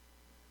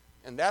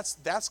 And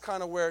that's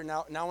kind of where,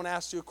 now I want to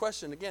ask you a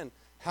question again.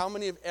 How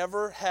many have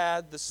ever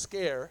had the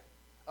scare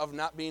of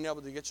not being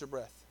able to get your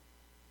breath?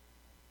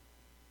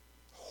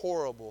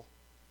 Horrible,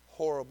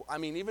 horrible. I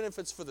mean, even if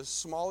it's for the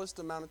smallest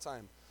amount of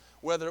time,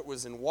 whether it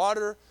was in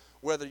water,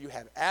 whether you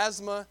had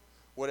asthma,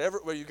 whatever,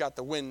 where you got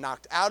the wind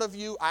knocked out of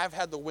you. I've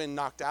had the wind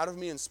knocked out of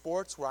me in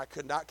sports where I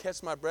could not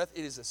catch my breath.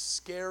 It is a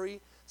scary,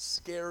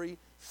 scary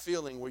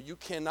feeling where you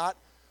cannot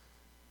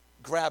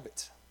grab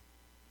it.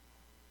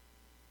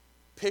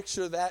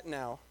 Picture that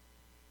now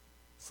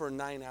for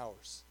 9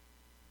 hours.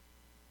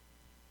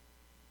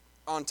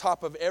 On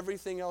top of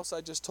everything else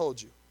I just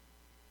told you.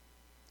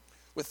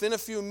 Within a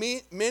few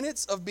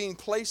minutes of being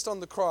placed on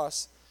the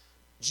cross,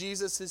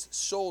 Jesus'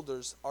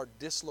 shoulders are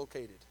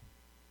dislocated.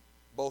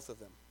 Both of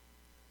them.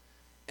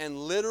 And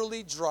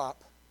literally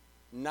drop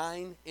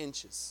 9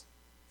 inches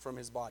from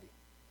his body.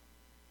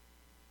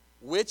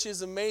 Which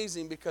is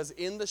amazing because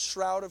in the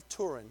Shroud of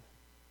Turin,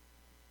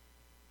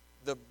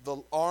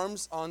 the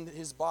arms on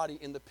his body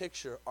in the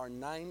picture are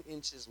 9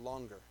 inches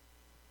longer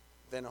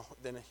than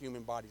a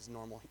human body's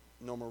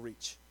normal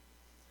reach.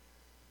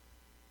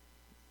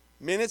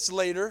 Minutes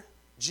later,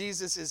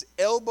 Jesus'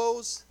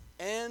 elbows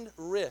and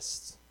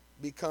wrists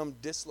become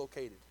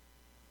dislocated.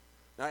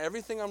 Now,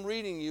 everything I'm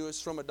reading you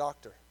is from a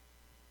doctor.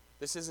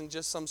 This isn't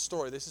just some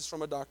story. This is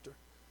from a doctor.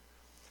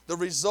 The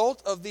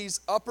result of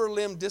these upper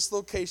limb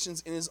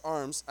dislocations in his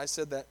arms, I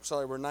said that,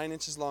 sorry, were 9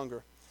 inches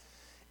longer.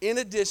 In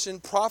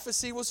addition,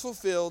 prophecy was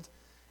fulfilled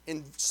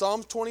in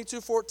Psalm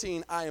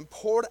 22:14, I am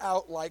poured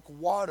out like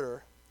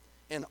water,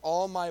 and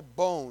all my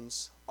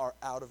bones are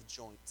out of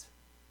joint.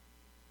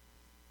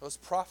 It was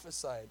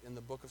prophesied in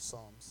the book of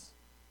Psalms.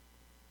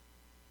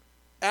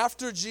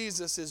 After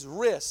Jesus'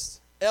 wrists,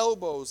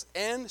 elbows,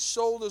 and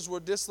shoulders were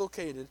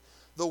dislocated,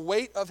 the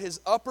weight of his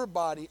upper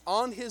body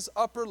on his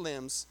upper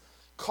limbs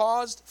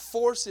caused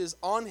forces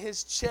on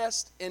his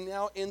chest and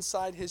now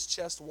inside his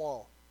chest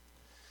wall.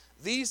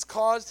 These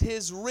caused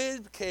his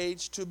rib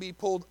cage to be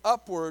pulled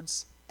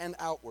upwards and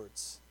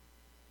outwards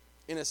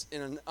in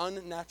an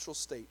unnatural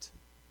state.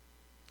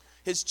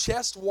 His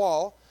chest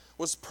wall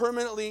was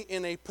permanently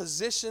in a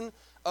position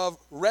of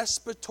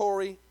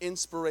respiratory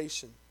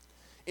inspiration.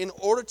 In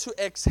order to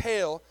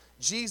exhale,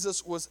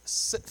 Jesus was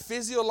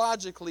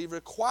physiologically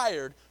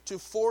required to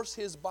force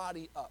his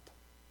body up.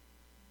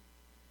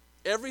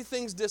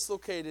 Everything's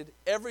dislocated,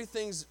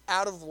 everything's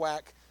out of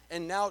whack,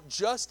 and now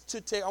just to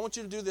take, I want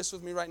you to do this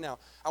with me right now.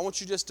 I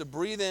want you just to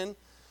breathe in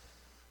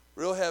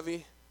real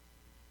heavy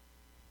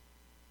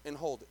and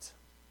hold it.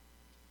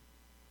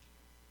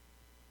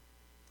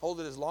 Hold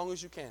it as long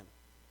as you can.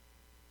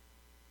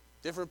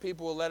 Different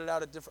people will let it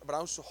out at different, but I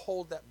want you to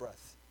hold that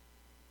breath.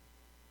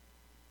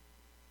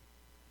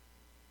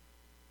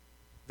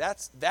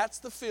 That's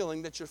the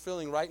feeling that you're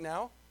feeling right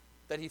now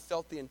that he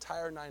felt the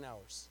entire 9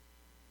 hours.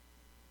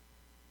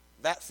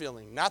 That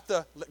feeling, not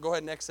the, go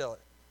ahead and exhale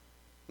it.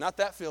 Not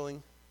that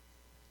feeling,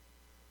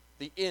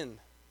 the in.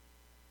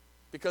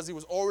 Because he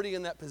was already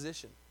in that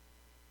position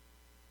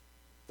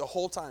the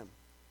whole time.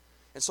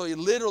 And so he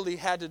literally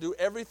had to do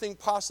everything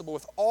possible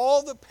with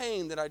all the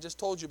pain that I just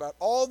told you about,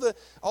 all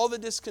the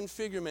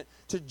disconfigurement,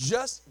 to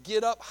just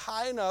get up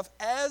high enough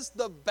as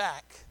the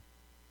back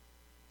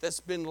that's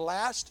been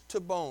lashed to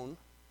bone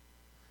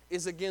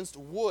is against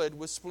wood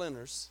with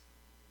splinters.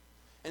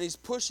 And he's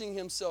pushing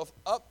himself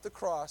up the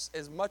cross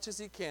as much as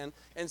he can.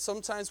 And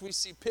sometimes we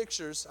see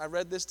pictures, I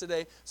read this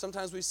today,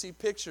 sometimes we see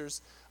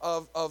pictures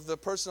of the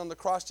person on the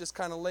cross just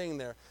kind of laying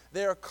there.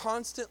 They are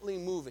constantly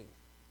moving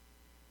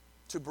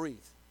to breathe.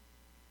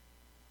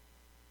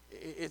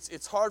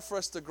 It's hard for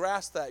us to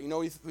grasp that. You know,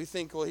 we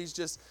think, well, he's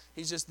just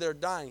there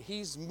dying.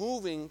 He's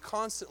moving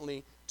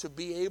constantly to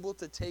be able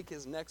to take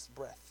his next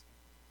breath.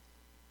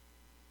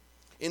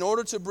 In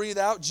order to breathe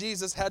out,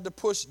 Jesus had to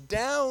push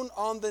down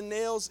on the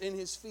nails in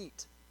his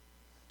feet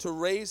to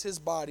raise his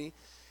body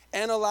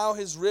and allow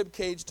his rib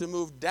cage to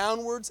move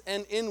downwards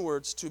and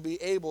inwards to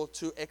be able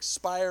to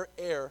expire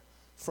air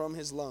from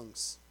his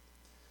lungs.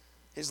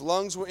 His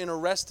lungs were in a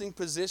resting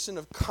position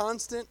of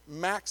constant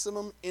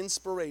maximum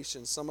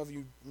inspiration. Some of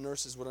you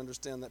nurses would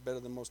understand that better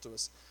than most of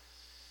us.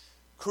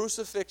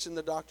 Crucifixion,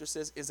 the doctor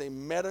says, is a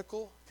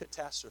medical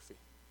catastrophe.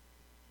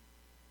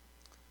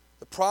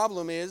 The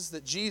problem is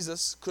that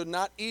Jesus could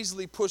not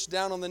easily push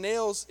down on the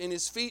nails in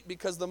his feet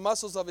because the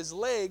muscles of his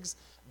legs,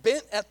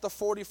 bent at the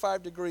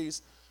 45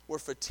 degrees, were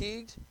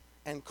fatigued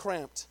and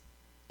cramped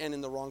and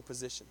in the wrong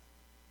position.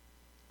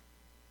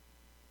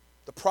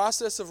 The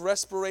process of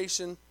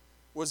respiration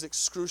was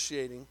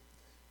excruciating,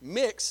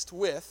 mixed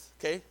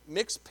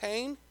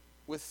pain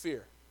with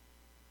fear.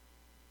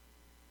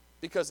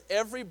 Because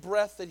every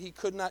breath that he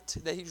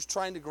was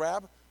trying to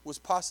grab was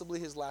possibly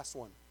his last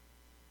one.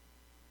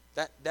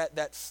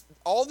 That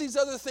all these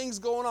other things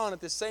going on at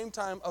the same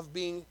time of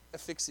being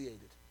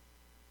asphyxiated.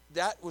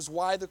 That was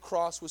why the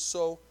cross was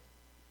so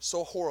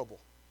horrible.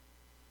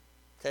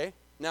 Okay?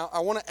 Now,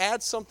 I want to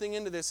add something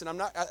into this,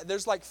 and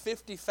there's like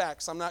 50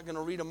 facts. I'm not going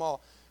to read them all.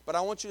 But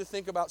I want you to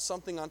think about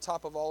something on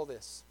top of all of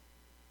this.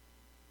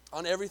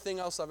 On everything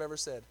else I've ever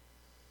said.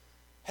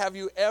 Have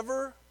you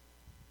ever,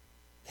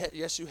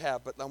 yes you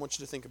have, but I want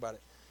you to think about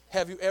it.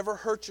 Have you ever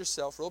hurt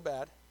yourself real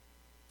bad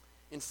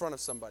in front of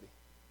somebody?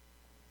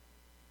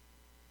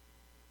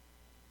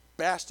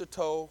 Bashed a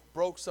toe,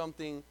 broke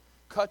something,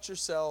 cut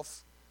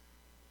yourself,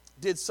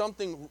 did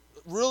something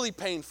really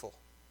painful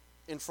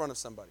in front of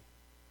somebody?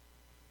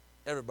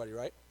 Everybody,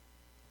 right?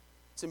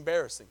 It's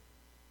embarrassing.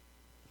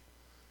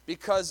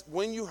 Because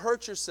when you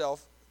hurt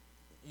yourself,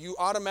 you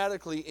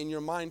automatically in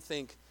your mind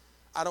think,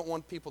 I don't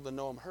want people to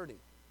know I'm hurting.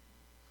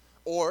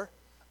 Or,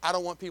 I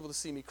don't want people to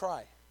see me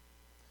cry.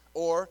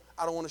 Or,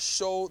 I don't want to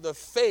show the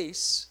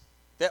face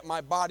that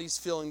my body's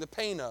feeling the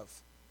pain of.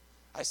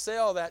 I say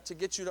all that to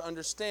get you to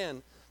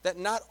understand that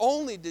not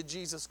only did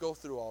Jesus go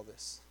through all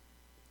this,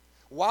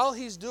 while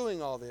he's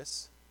doing all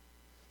this,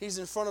 he's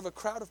in front of a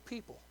crowd of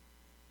people.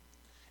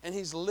 And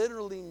he's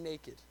literally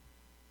naked.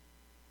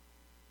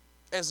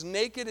 As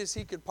naked as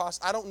he could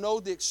possibly. I don't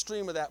know the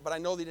extreme of that, but I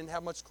know that he didn't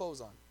have much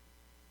clothes on.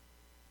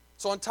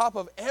 So on top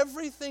of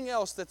everything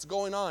else that's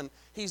going on,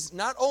 he's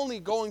not only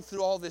going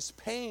through all this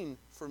pain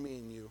for me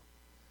and you,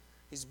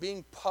 He's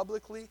being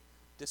publicly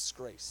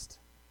disgraced.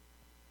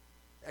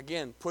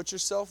 Again, put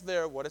yourself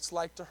there, what it's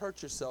like to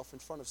hurt yourself in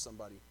front of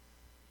somebody.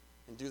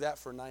 And do that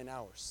for 9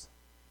 hours.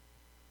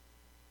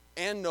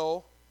 And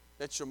know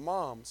that your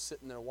mom's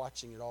sitting there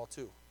watching it all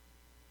too.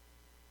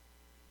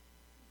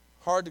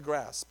 Hard to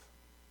grasp.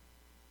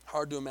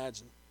 Hard to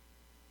imagine.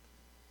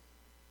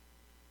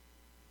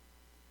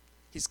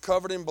 He's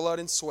covered in blood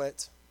and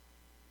sweat.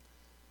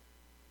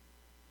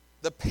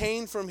 The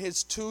pain from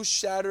his 2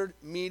 shattered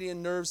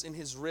median nerves in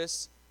his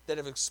wrists that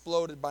have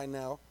exploded by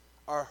now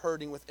are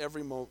hurting with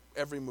every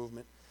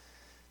movement.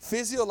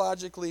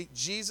 Physiologically,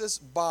 Jesus'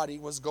 body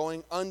was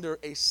going under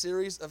a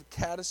series of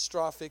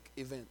catastrophic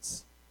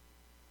events.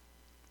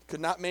 He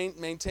could not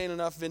maintain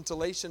enough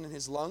ventilation in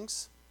his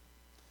lungs.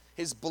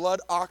 His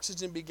blood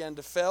oxygen began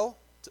to fail.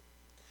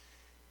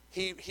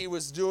 He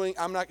was doing,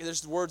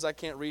 there's words I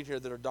can't read here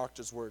that are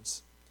doctor's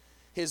words.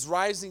 His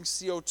rising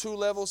CO2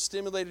 levels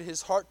stimulated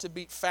his heart to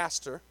beat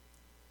faster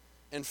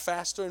and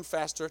faster and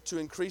faster to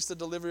increase the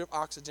delivery of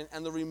oxygen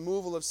and the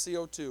removal of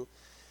CO2.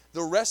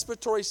 The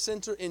respiratory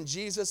center in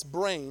Jesus'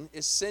 brain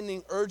is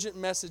sending urgent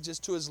messages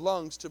to his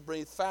lungs to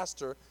breathe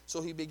faster,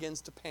 so he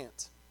begins to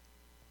pant.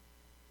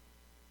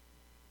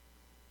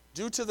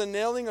 Due to the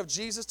nailing of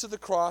Jesus to the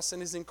cross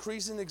and his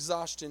increasing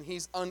exhaustion,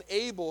 he's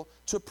unable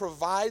to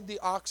provide the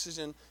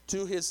oxygen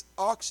to his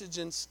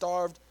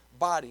oxygen-starved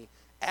body.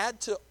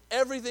 Add to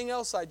everything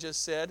else I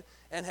just said,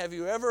 and have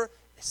you ever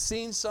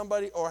seen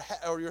somebody or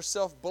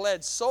yourself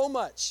bled so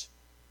much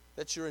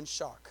that you're in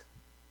shock?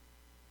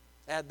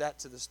 Add that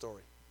to the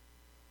story.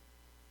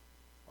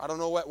 I don't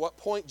know at what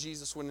point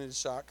Jesus went into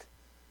shock,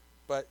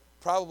 but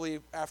probably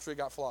after he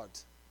got flogged.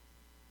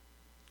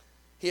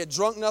 He had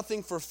drunk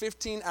nothing for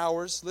 15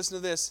 hours. Listen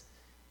to this.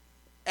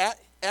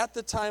 At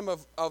the time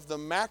of the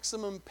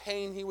maximum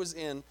pain he was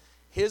in,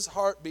 his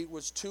heartbeat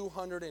was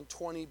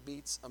 220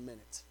 beats a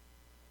minute,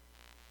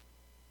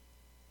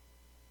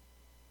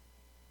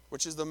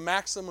 which is the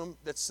maximum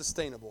that's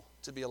sustainable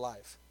to be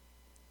alive.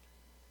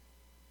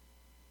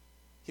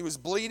 He was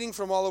bleeding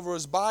from all over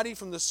his body,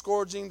 from the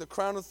scourging, the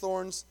crown of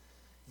thorns,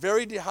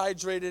 very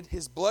dehydrated.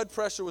 His blood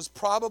pressure was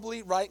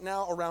probably right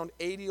now around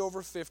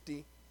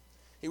 80/50.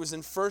 He was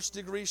in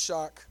first-degree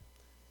shock.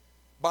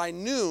 By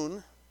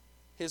noon,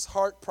 his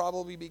heart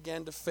probably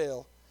began to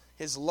fail.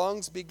 His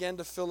lungs began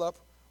to fill up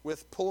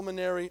with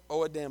pulmonary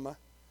oedema.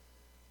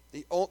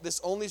 This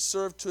only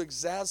served to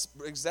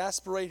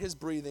exasperate his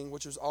breathing,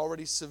 which was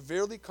already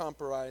severely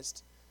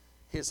compromised.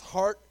 His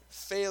heart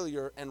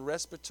failure and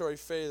respiratory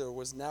failure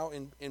was now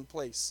in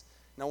place.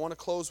 Now I want to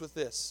close with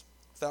this,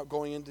 without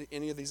going into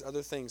any of these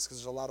other things, because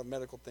there's a lot of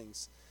medical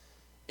things.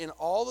 In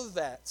all of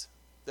that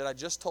I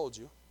just told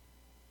you,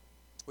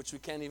 which we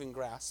can't even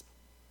grasp,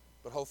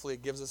 but hopefully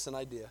it gives us an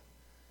idea.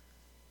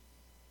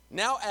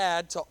 Now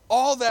add to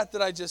all that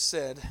I just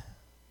said,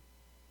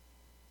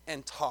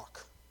 and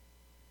talk.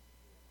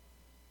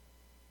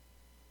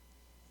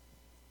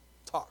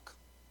 Talk.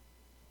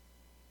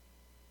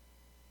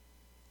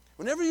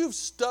 Whenever you've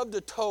stubbed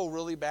a toe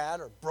really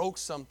bad or broke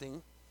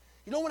something,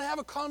 you don't want to have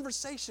a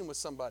conversation with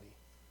somebody.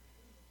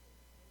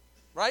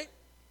 Right?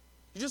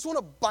 You just want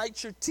to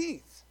bite your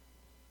teeth.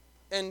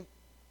 And,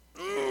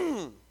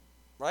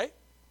 right?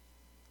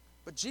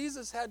 But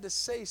Jesus had to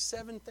say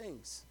 7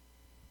 things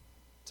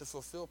to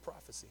fulfill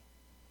prophecy.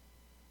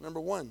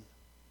 Number 1,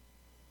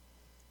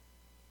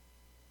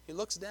 he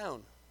looks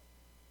down.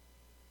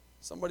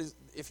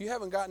 If you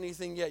haven't gotten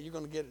anything yet, you're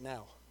going to get it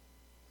now.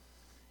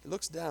 He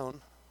looks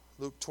down,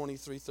 Luke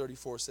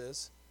 23:34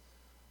 says,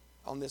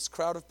 on this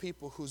crowd of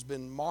people who's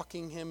been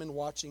mocking him and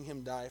watching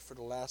him die for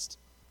the last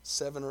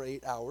 7 or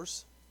 8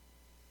 hours,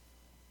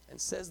 and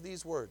says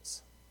these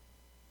words,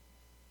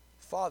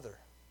 Father,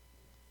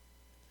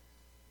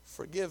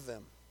 forgive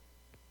them,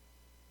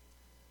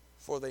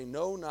 for they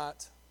know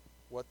not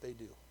what they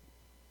do.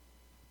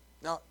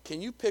 Now, can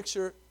you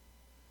picture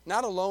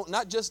not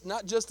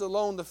just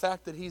alone the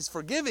fact that he's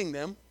forgiving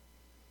them,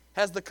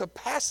 has the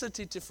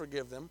capacity to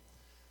forgive them,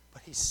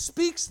 but he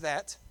speaks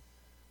that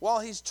while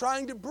he's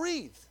trying to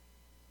breathe.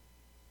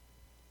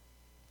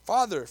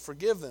 Father,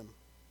 forgive them,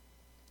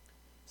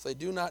 for they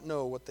do not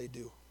know what they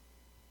do.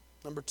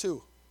 Number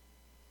 2,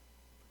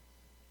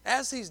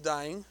 as he's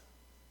dying,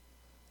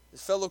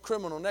 his fellow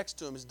criminal next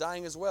to him is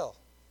dying as well.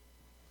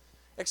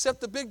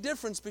 Except the big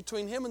difference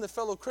between him and the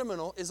fellow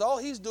criminal is all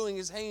he's doing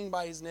is hanging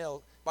by his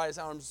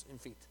arms and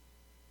feet,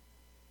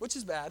 which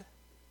is bad.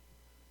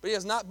 But he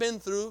has not been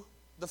through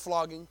the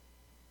flogging.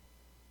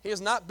 He has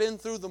not been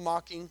through the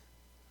mocking.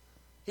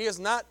 He has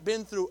not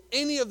been through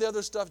any of the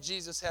other stuff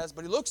Jesus has.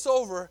 But he looks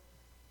over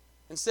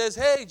and says,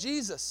 hey,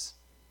 Jesus,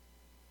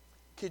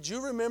 could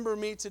you remember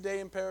me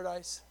today in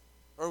paradise?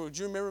 Or would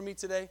you remember me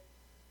today?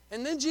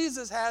 And then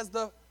Jesus has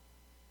the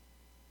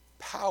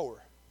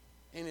power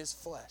in his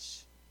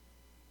flesh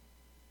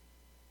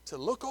to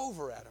look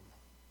over at him,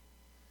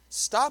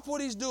 stop what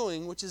he's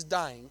doing, which is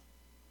dying,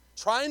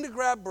 trying to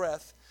grab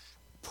breath,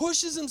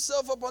 pushes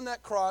himself up on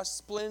that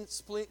cross,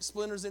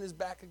 splinters in his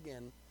back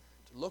again,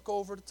 to look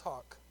over to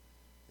talk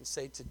and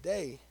say,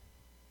 today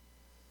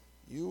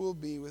you will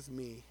be with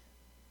me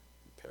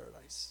in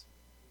paradise.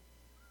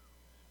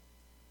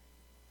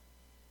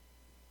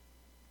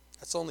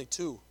 That's only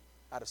 2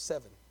 out of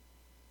 7.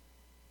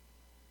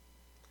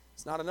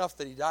 It's not enough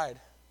that he died.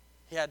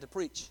 He had to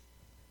preach.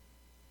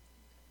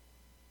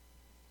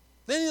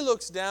 Then he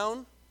looks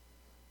down,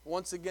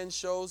 once again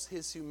shows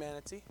his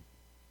humanity.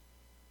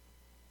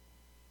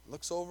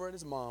 Looks over at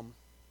his mom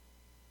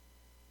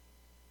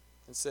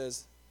and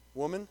says,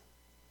 "Woman,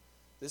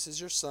 this is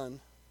your son."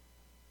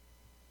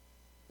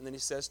 And then he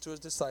says to his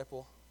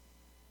disciple,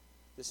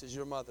 "This is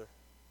your mother."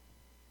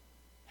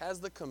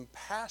 Has the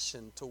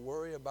compassion to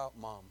worry about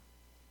mom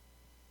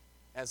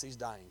as he's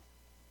dying.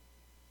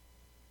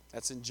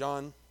 That's in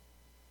John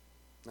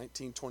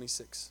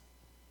 19:26.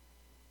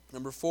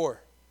 Number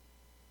 4.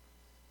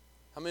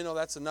 How many know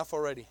that's enough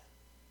already?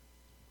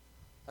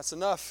 That's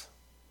enough.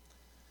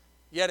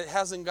 Yet it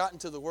hasn't gotten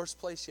to the worst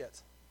place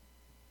yet.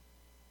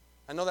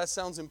 I know that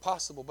sounds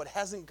impossible, but it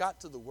hasn't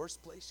got to the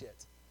worst place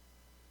yet.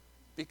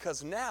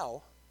 Because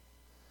now,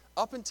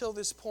 up until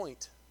this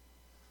point,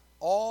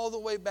 all the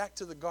way back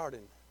to the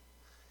garden,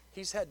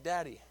 he's had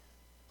Daddy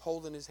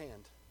holding his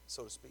hand,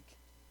 so to speak.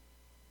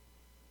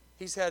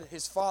 He's had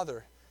his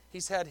Father,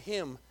 he's had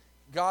him,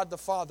 God the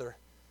Father,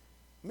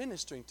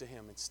 ministering to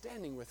him and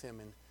standing with him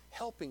and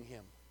helping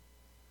him.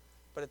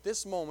 But at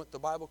this moment, the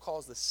Bible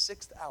calls the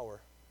 6th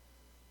hour,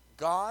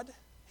 God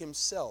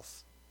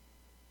himself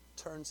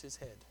turns his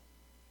head.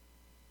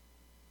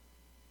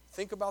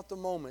 Think about the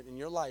moment in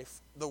your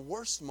life, the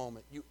worst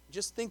moment. You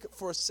just think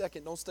for a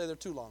second, don't stay there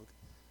too long.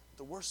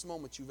 The worst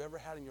moment you've ever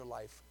had in your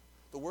life,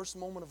 the worst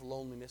moment of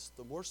loneliness,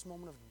 the worst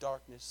moment of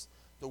darkness,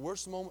 the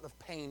worst moment of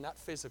pain, not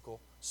physical,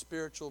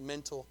 spiritual,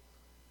 mental.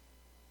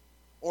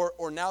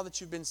 Or now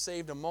that you've been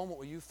saved, a moment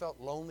where you felt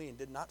lonely and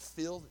did not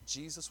feel that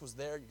Jesus was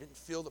there, you didn't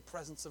feel the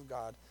presence of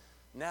God.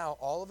 Now,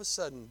 all of a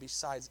sudden,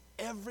 besides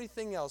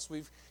everything else,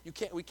 we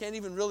can't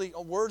even really,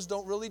 words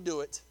don't really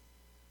do it.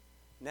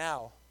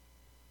 Now,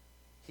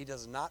 he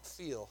does not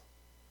feel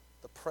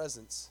the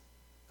presence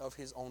of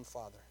his own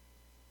Father.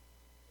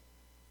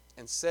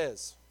 And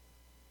says,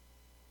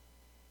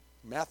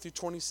 Matthew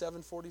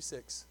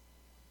 27:46,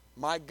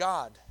 my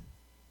God,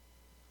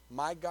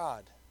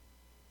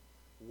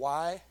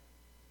 why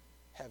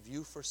have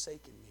you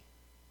forsaken me?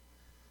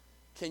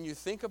 Can you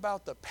think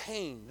about the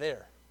pain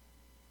there?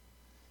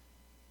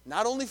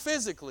 Not only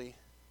physically,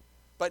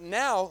 but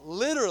now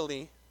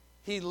literally,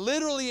 he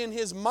literally in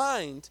his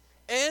mind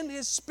and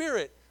his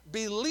spirit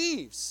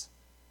believes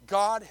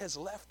God has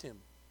left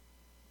him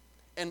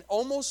and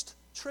almost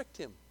tricked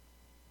him.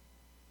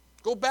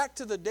 Go back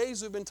to the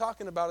days we've been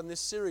talking about in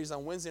this series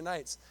on Wednesday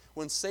nights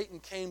when Satan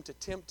came to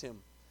tempt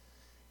him.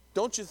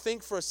 Don't you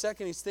think for a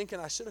second he's thinking,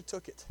 I should have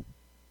took it.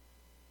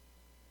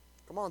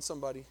 Come on,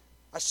 somebody.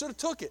 I should have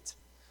took it.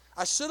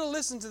 I should have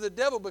listened to the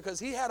devil because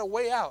he had a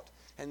way out.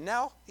 And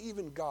now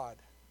even God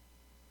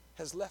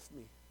has left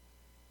me.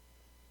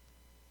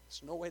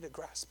 There's no way to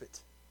grasp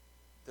it.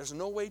 There's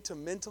no way to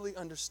mentally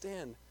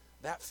understand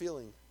that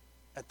feeling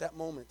at that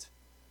moment.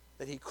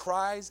 That he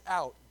cries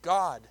out,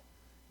 God,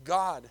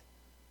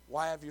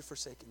 why have you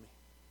forsaken me?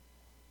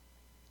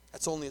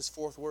 That's only his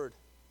 4th word.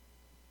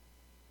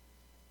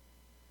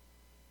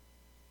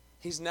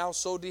 He's now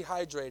so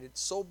dehydrated,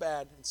 so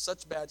bad, in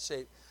such bad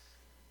shape.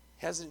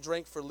 Hasn't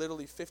drank for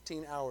literally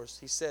 15 hours.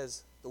 He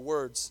says the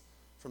words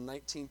from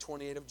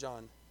 19:28 of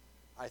John,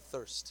 I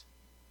thirst.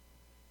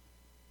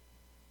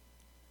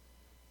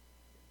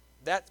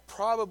 That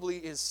probably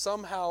is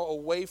somehow a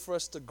way for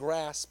us to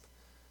grasp.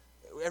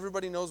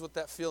 Everybody knows what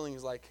that feeling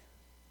is like,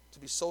 to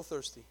be so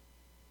thirsty.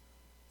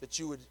 That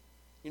you would,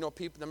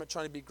 people, I'm not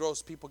trying to be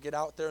gross, people get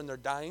out there and they're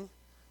dying,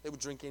 they would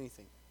drink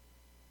anything.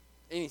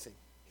 Anything.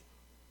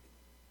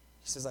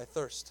 He says, I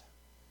thirst.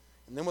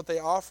 And then what they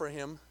offer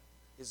him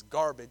is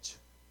garbage,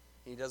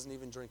 and he doesn't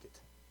even drink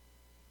it.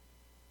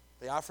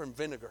 They offer him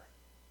vinegar.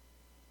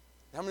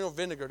 How many know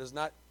vinegar does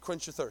not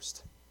quench your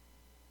thirst?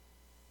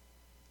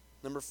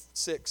 Number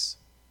 6.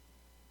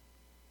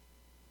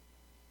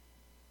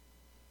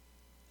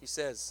 He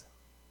says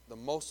the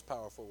most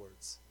powerful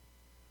words.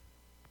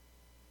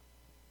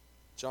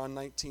 John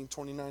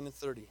 19:29 and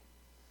 30.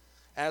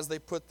 As they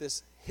put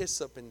this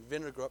hyssop and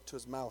vinegar up to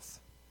his mouth,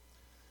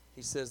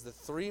 he says the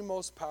 3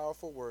 most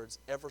powerful words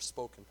ever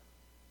spoken.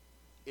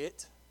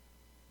 It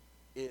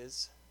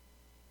is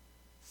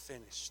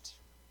finished.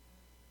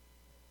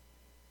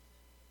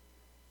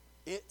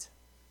 It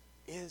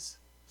is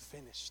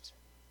finished.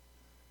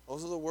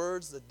 Those are the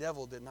words the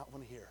devil did not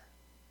want to hear.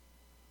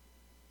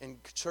 In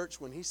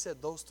church, when he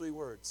said those 3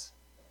 words,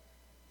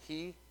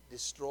 he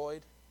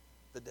destroyed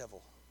the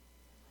devil.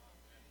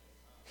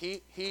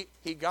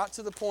 He got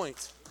to the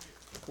point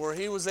where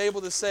he was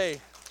able to say,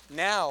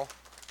 now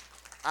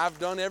I've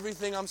done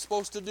everything I'm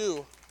supposed to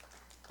do.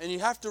 And you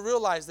have to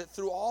realize that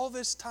through all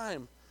this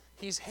time,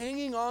 he's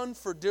hanging on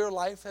for dear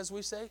life, as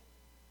we say.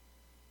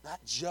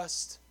 Not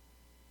just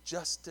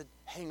to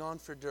hang on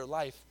for dear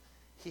life.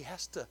 He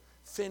has to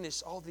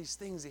finish all these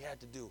things he had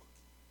to do.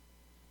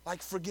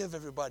 Like forgive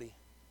everybody.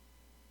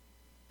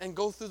 And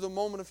go through the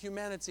moment of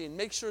humanity and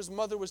make sure his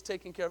mother was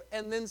taken care of.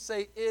 And then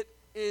say, it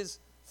is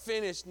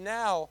finished.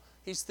 Now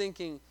he's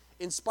thinking,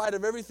 in spite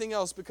of everything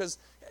else, because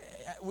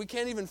we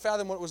can't even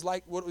fathom what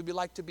it would be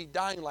like to be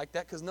dying like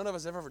that, because none of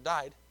us have ever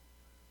died.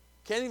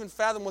 Can't even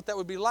fathom what that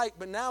would be like.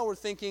 But now we're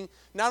thinking,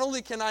 not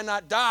only can I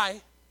not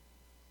die,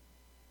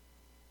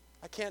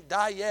 I can't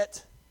die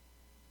yet,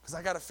 because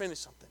I got to finish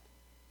something.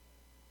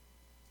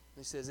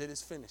 And he says, it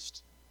is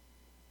finished.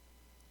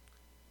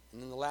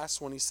 And then the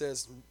last one, he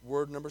says,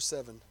 word number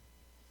 7,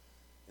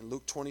 in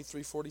Luke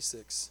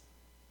 23:46.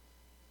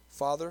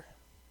 Father,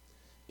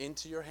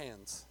 into your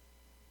hands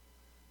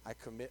I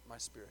commit my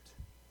spirit.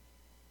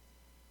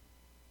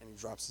 And he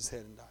drops his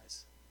head and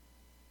dies.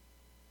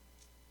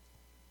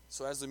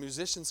 So as the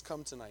musicians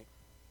come tonight,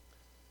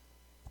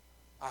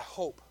 I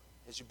hope,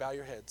 as you bow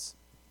your heads,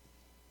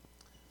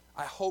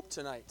 I hope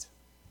tonight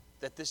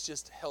that this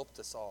just helped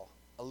us all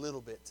a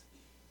little bit.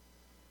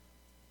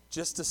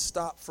 Just to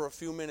stop for a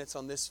few minutes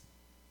on this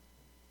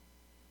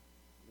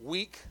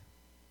week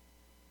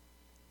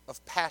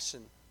of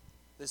passion,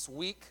 this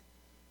week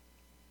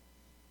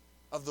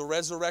of the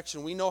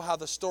resurrection. We know how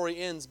the story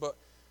ends, but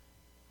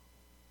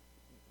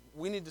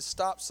we need to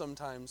stop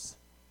sometimes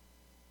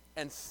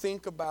and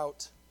think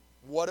about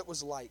what it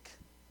was like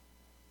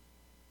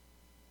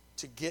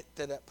to get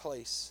to that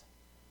place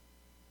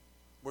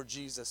where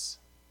Jesus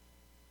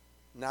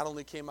not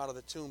only came out of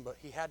the tomb, but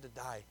he had to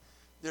die.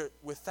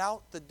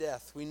 Without the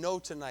death, we know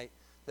tonight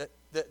that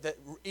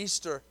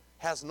Easter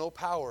has no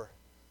power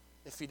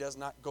if he does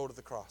not go to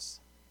the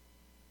cross.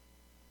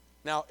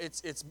 Now,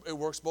 it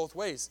works both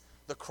ways.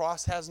 The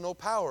cross has no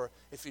power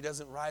if he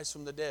doesn't rise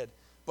from the dead.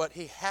 But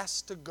he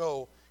has to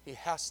go. He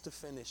has to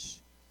finish.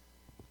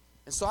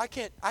 And so I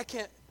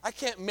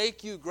can't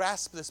make you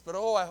grasp this, but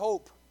I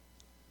hope.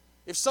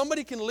 If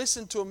somebody can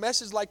listen to a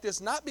message like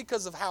this, not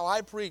because of how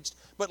I preached,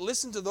 but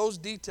listen to those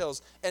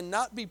details and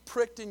not be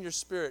pricked in your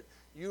spirit,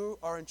 you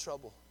are in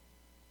trouble.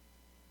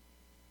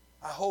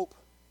 I hope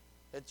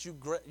that you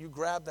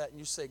grab that and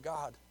you say,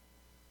 God,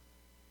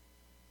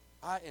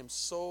 I am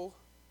so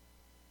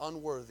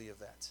unworthy of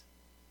that.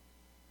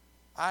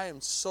 I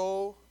am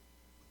so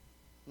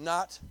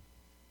not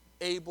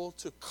able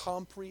to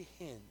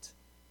comprehend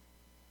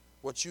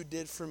what you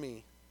did for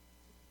me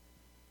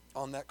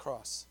on that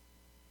cross.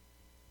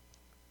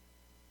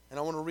 And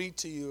I want to read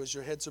to you, as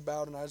your heads are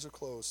bowed and eyes are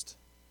closed,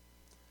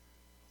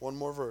 one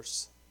more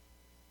verse.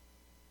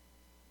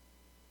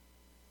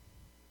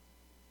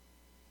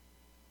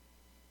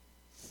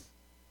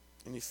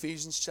 In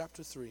Ephesians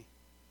chapter 3.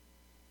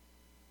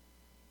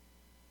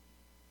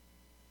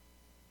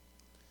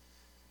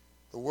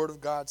 The Word of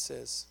God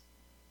says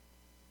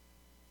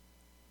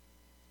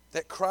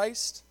that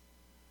Christ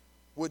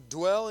would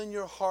dwell in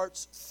your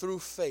hearts through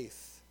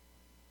faith.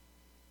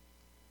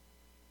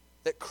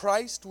 That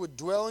Christ would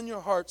dwell in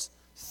your hearts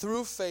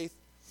through faith,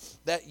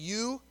 that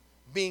you,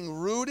 being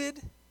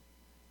rooted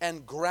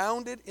and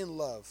grounded in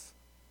love,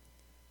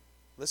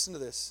 listen to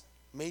this,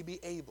 may be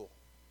able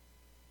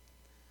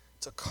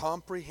to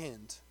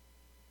comprehend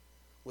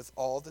with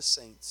all the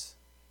saints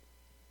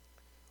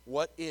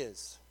what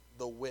is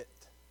the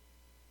width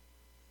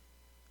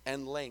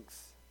and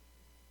length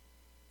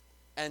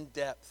and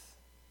depth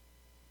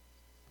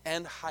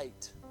and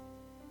height,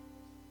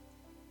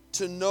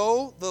 to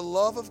know the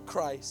love of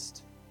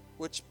Christ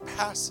which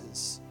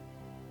passes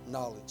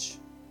knowledge,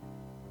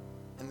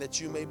 and that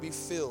you may be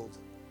filled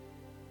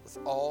with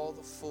all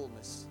the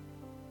fullness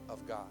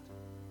of God.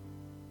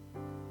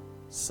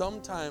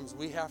 Sometimes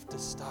we have to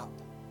stop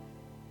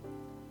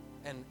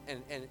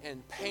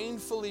and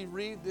painfully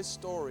read this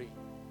story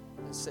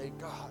and say,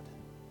 God,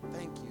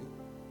 thank you.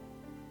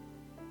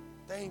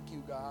 Thank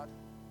you, God.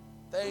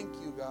 Thank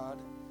you, God.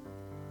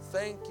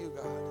 Thank you,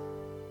 God.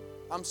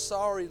 I'm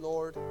sorry,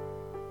 Lord.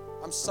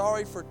 I'm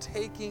sorry for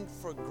taking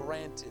for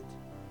granted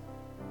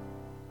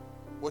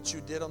what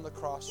you did on the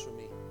cross for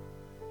me.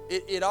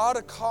 It ought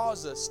to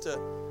cause us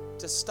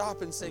to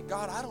stop and say,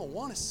 God, I don't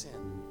want to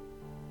sin.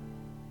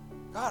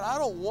 God, I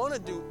don't want to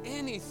do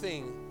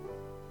anything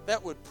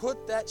that would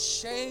put that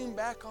shame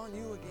back on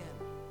you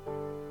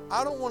again.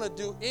 I don't want to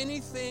do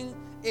anything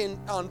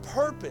on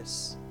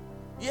purpose.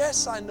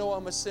 Yes, I know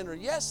I'm a sinner.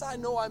 Yes, I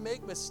know I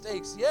make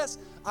mistakes. Yes,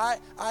 I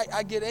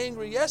get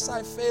angry. Yes,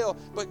 I fail.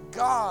 But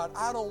God,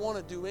 I don't want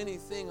to do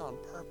anything on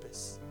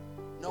purpose,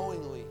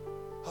 knowingly,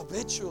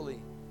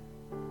 habitually,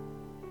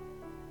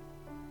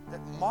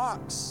 that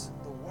mocks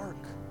the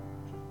work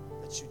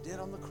that you did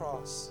on the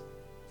cross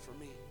for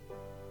me.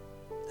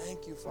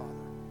 Thank you, Father.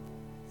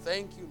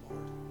 Thank you,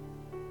 Lord.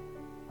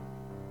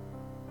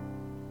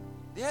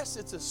 Yes,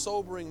 it's a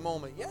sobering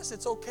moment. Yes,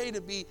 it's okay to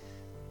be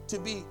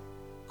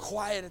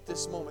quiet at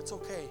this moment. It's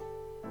okay,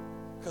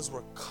 because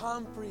we're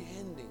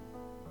comprehending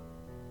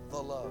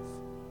the love.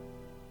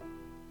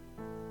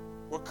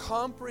 We're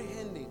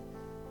comprehending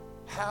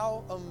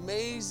how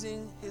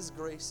amazing His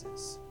grace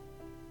is.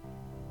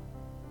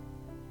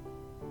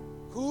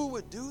 Who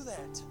would do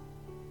that?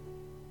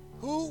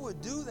 Who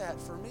would do that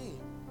for me?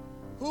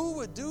 Who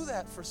would do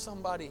that for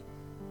somebody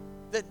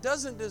that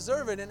doesn't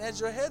deserve it? And as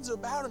your heads are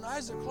bowed and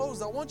eyes are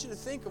closed, I want you to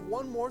think of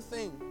one more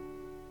thing.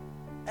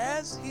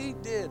 As He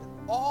did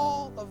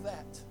all of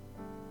that,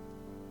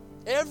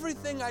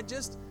 everything I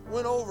just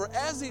went over,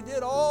 as he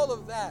did all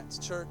of that,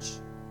 church,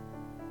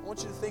 I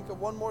want you to think of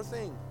one more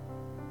thing.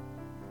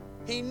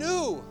 He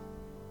knew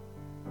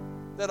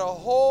that a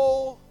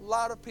whole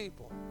lot of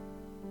people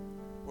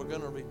were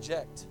going to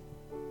reject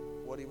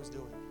what he was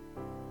doing.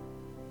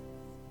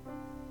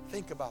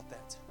 Think about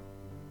that.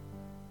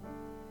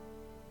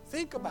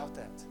 Think about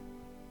that.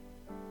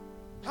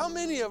 How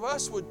many of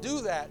us would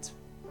do that,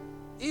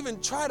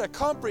 even try to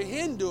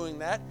comprehend doing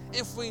that,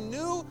 if we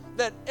knew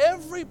that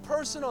every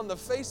person on the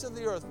face of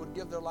the earth would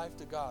give their life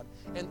to God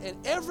and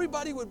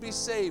everybody would be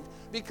saved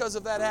because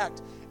of that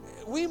act?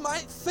 We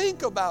might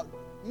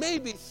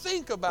maybe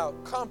think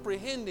about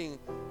comprehending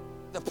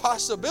the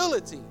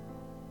possibility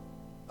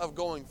of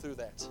going through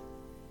that.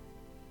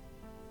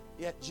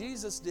 Yet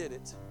Jesus did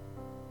it.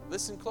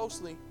 Listen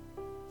closely,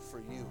 for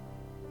you,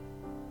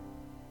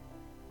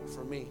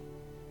 for me.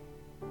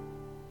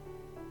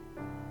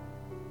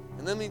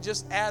 And let me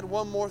just add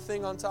one more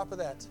thing on top of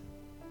that.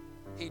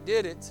 He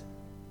did it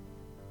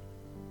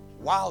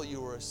while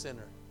you were a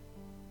sinner.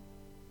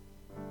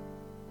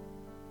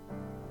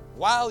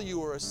 While you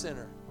were a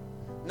sinner.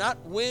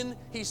 Not when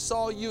he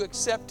saw you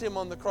accept him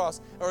on the cross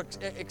or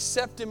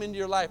accept him into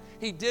your life.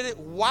 He did it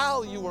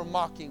while you were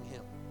mocking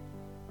him.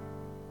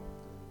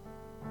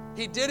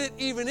 He did it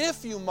even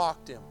if you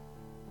mocked him.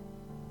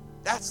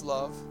 That's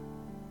love.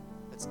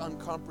 It's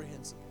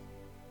incomprehensible.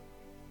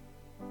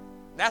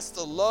 That's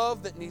the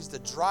love that needs to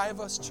drive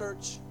us,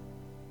 church,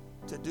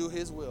 to do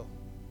his will,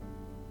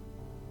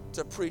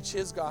 to preach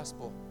his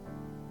gospel,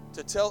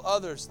 to tell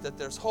others that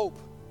there's hope,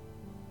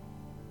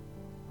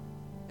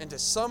 and to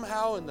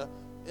somehow in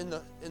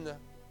the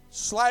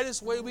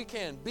slightest way we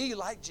can be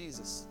like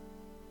Jesus,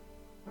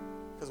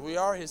 because we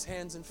are his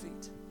hands and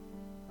feet.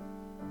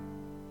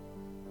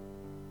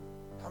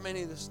 How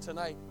many of this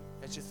tonight,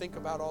 as you think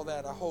about all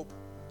that, I hope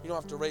you don't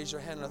have to raise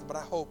your hand or nothing, but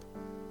I hope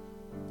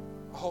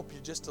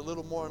you're just a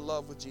little more in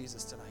love with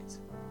Jesus tonight.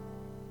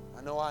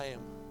 I know I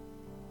am.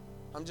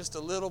 I'm just a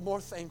little more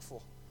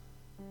thankful,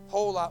 a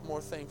whole lot more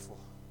thankful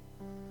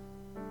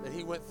that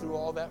he went through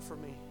all that for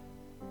me.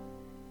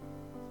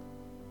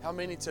 How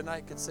many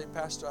tonight could say,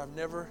 Pastor, I've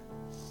never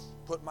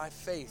put my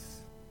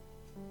faith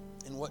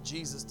in what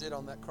Jesus did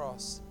on that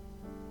cross.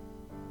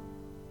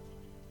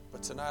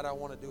 But tonight I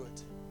want to do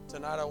it.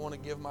 Tonight I want to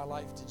give my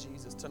life to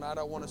Jesus. Tonight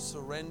I want to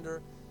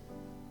surrender.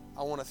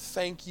 I want to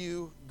thank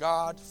you,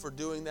 God, for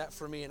doing that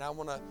for me. And I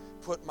want to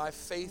put my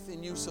faith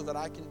in you so that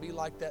I can be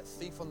like that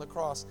thief on the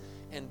cross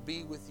and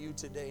be with you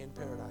today in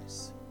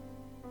paradise.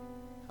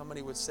 How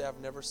many would say,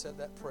 I've never said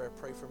that prayer?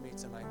 Pray for me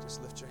tonight.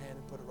 Just lift your hand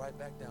and put it right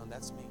back down.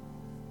 That's me.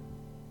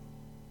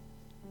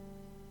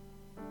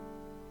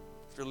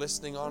 If you're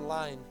listening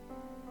online,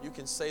 you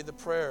can say the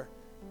prayer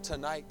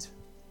tonight.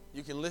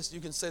 You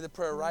can say the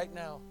prayer right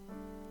now.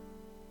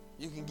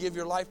 You can give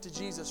your life to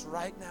Jesus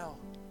right now,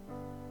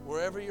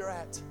 wherever you're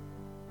at.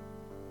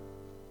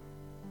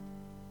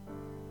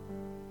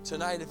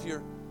 Tonight, if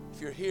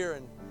you're here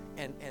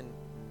and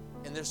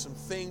there's some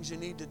things you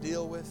need to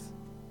deal with,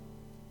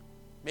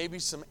 maybe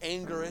some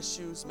anger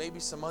issues, maybe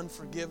some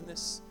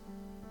unforgiveness,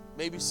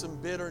 maybe some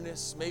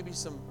bitterness, maybe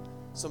some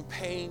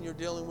pain you're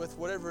dealing with,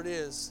 whatever it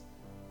is,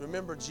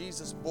 remember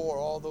Jesus bore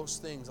all those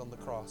things on the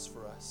cross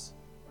for us.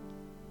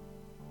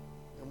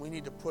 And we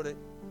need to put it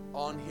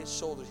on his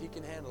shoulders. He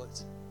can handle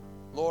it.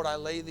 Lord, I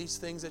lay these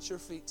things at your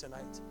feet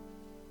tonight.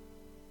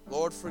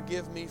 Lord,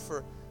 forgive me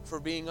for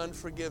being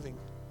unforgiving.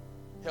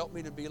 Help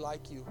me to be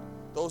like you.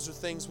 Those are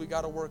things we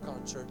got to work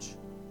on, church.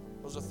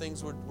 Those are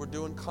things we're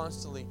doing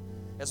constantly.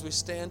 As we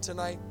stand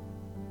tonight,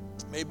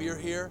 maybe you're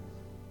here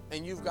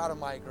and you've got a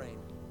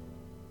migraine.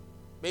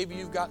 Maybe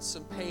you've got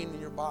some pain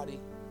in your body.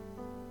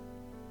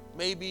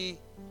 Maybe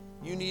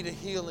you need a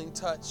healing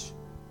touch.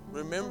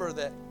 Remember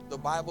that the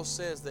Bible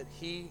says that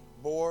he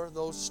bore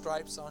those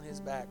stripes on his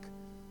back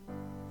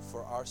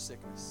for our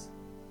sickness.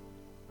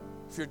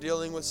 If you're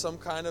dealing with some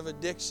kind of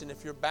addiction,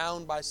 if you're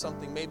bound by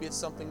something, maybe it's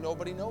something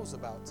nobody knows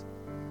about,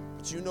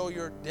 but you know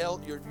you're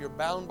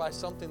bound by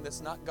something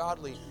that's not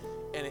godly,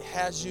 and it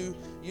has you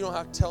don't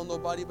have to tell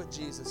nobody but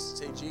Jesus.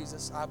 Say,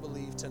 Jesus, I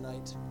believe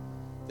tonight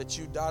that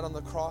you died on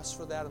the cross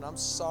for that, and I'm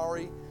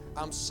sorry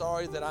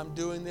that I'm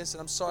doing this,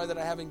 and I'm sorry that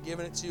I haven't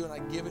given it to you, and I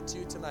give it to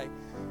you tonight.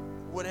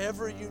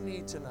 Whatever you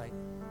need tonight,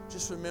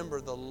 just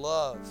remember the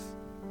love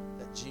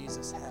that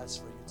Jesus has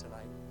for you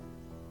tonight.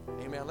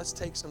 Amen. Let's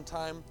take some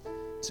time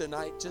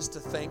tonight just to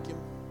thank him.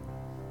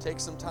 Take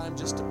some time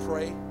just to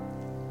pray.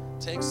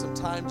 Take some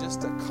time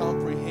just to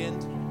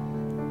comprehend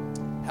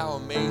how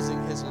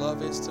amazing his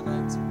love is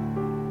tonight.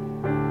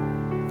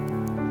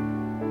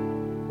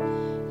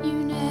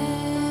 You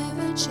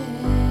never change.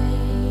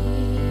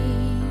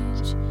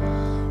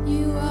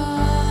 You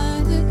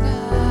are the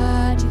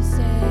God you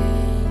say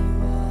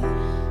you are.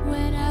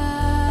 When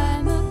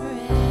I'm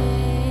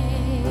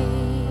afraid,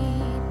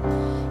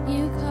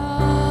 you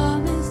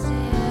come and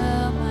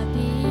still my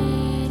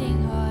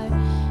beating heart.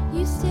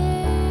 You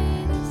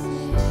stay the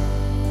same.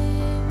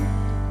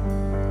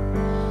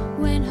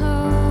 When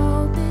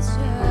hope is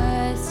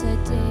just a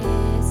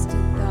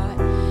distant thought,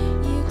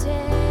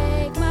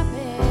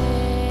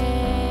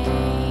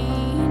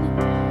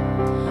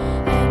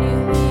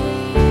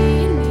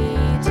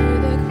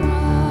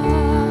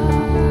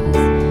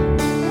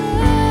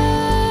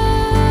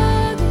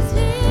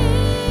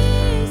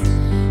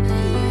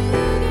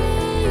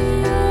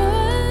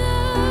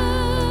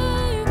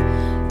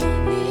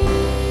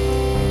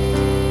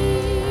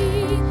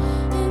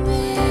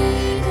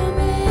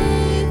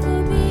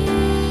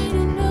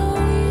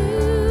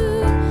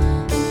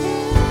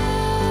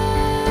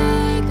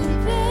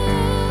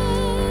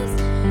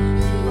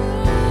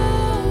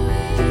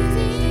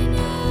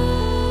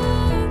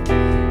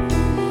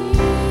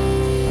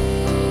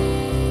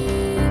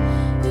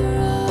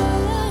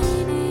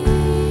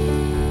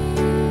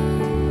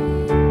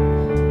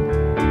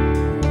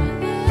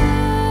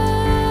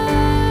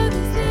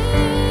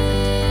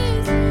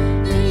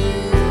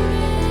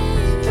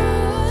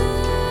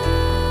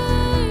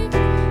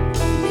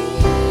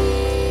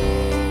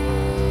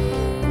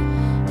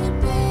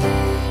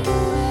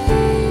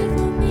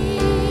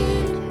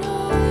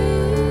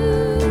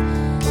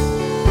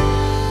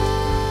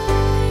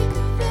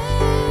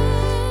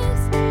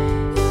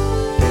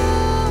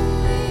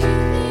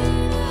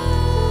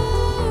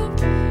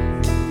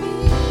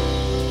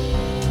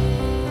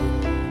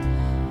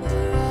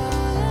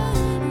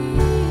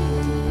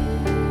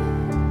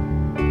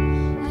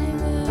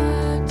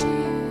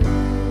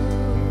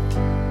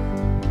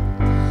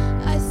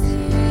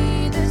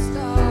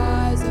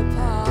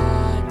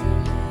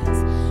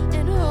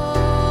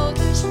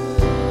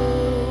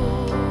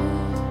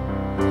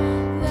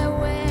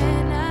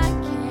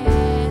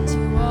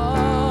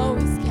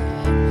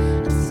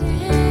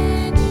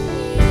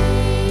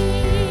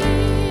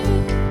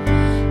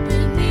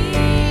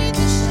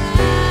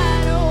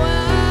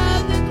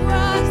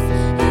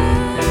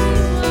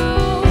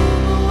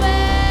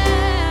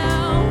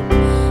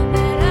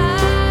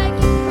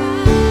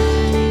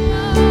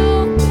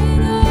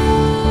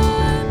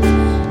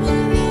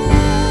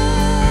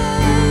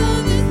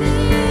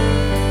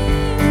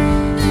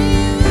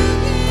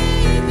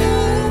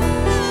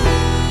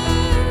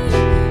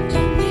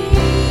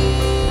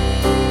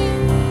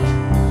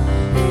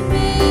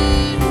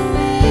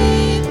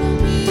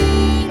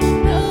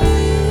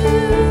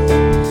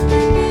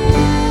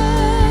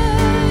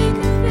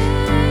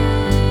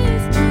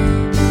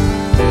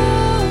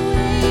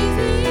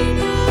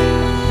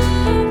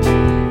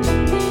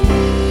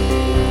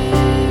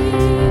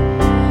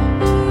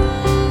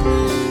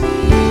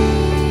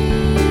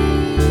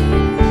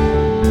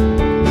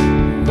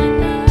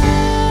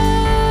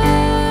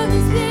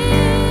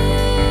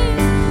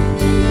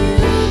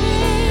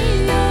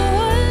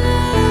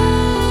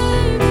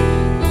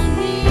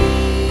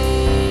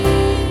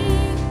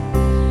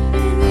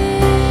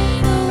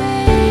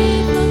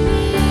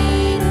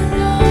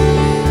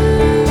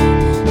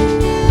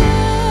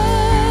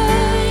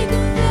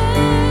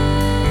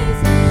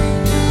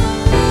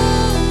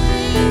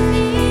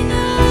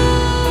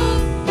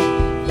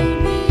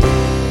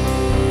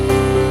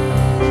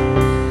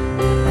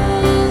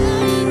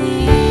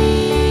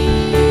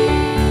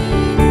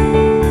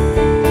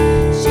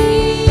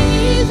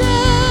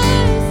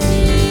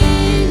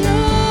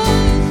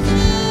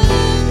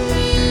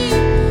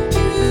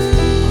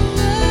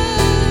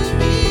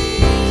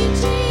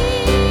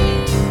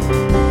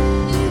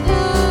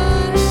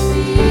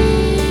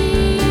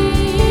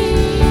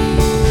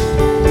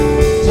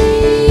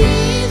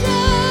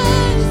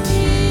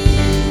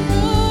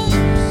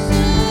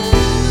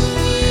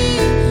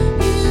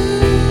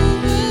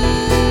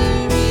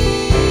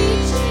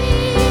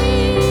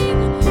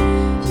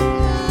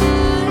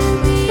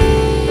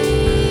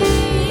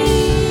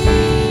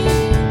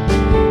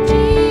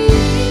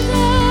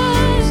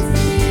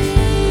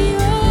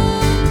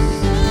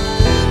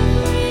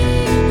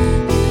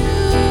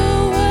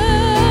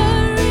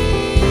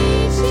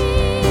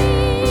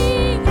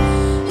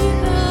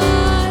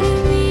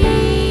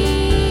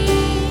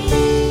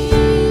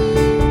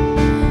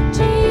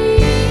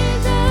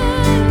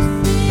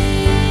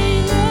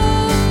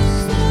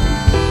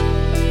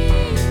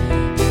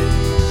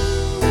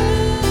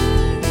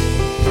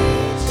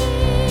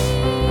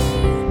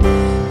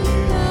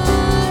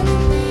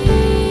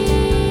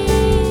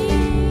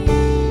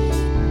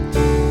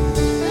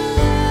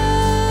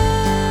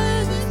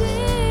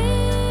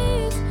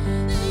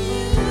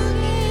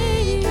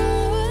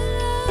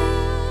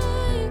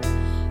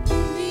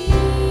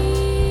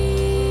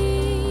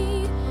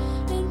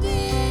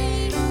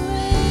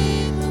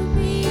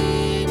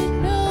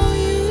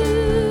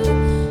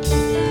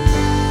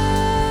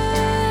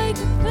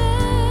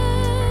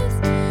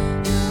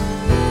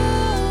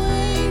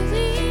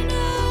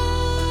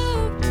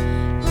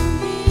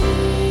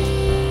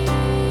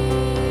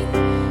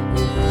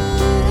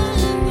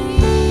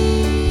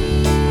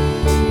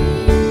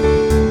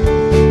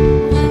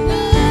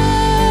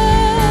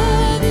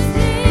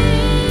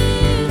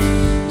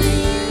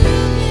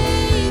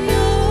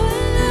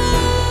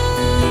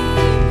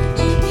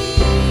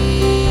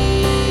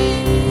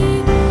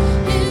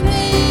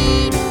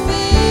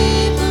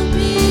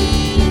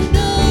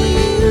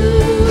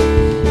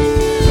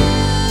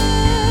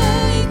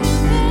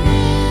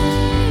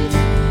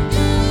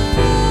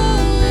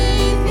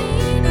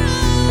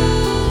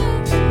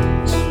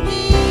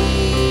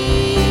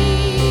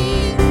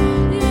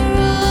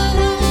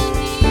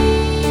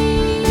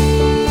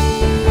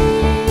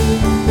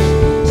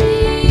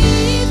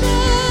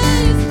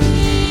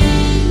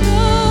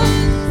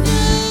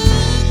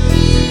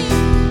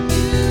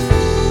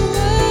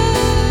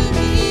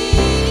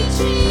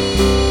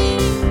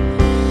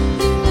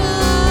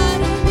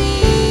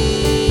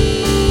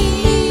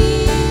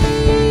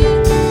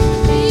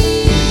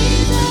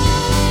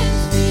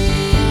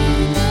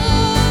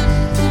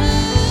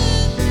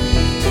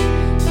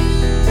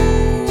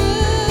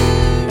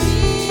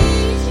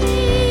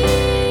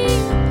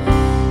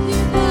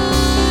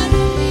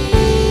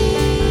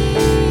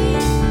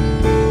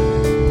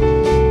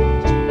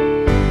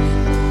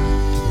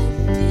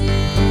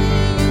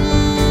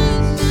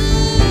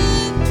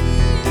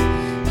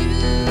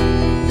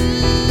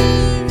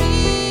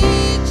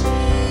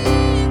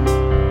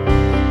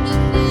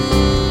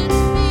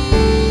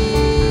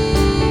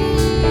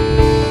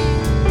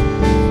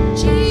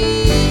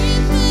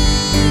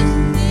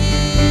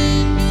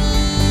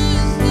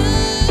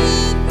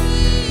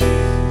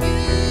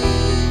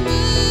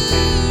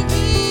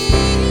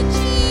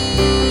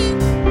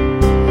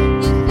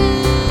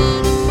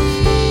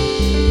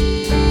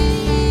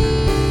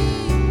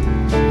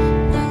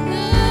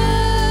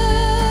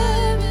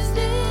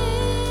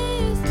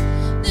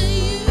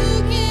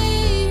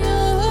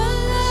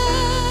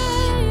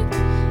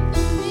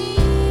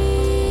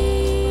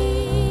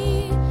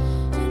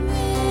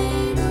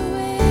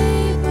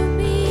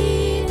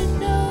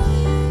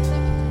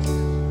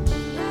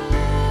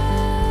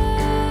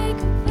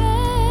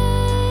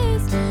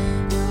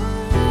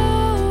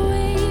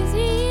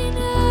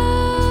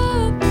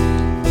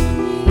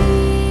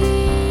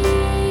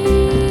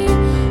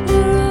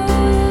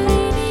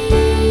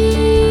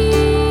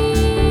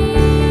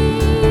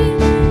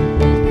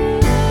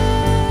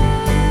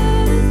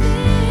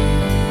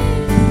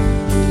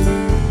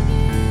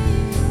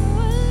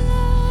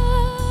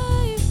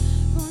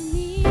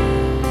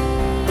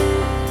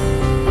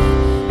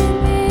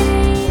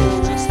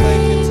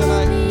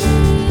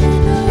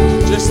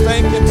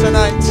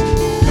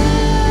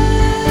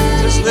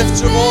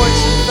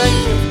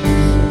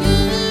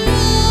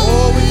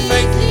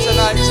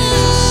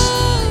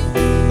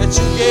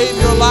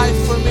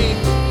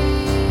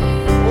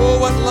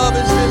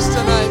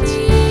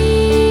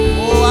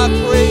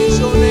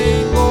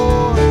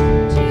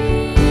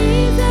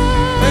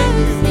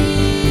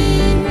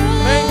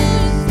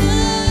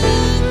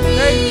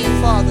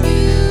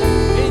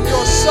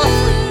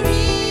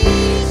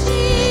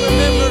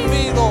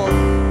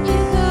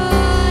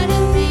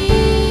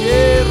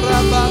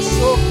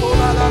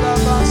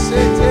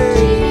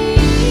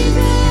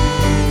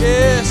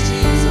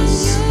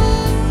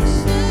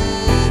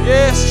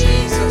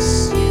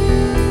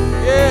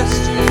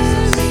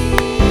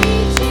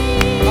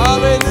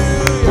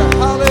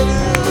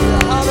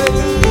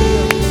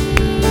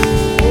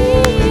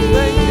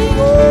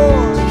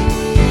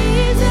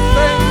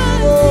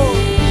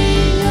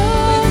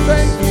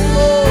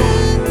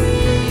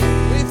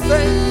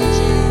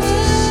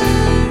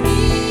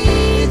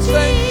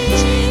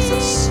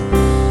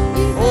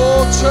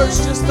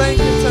 church, just thank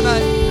Him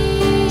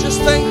tonight.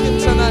 Just thank Him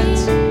tonight.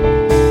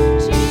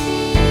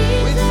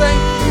 We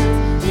thank You.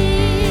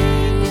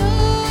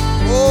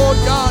 Oh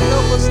God,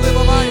 help us live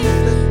a life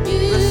that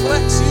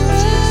reflects You,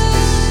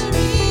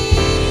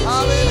 Jesus.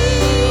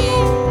 Hallelujah,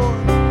 Lord.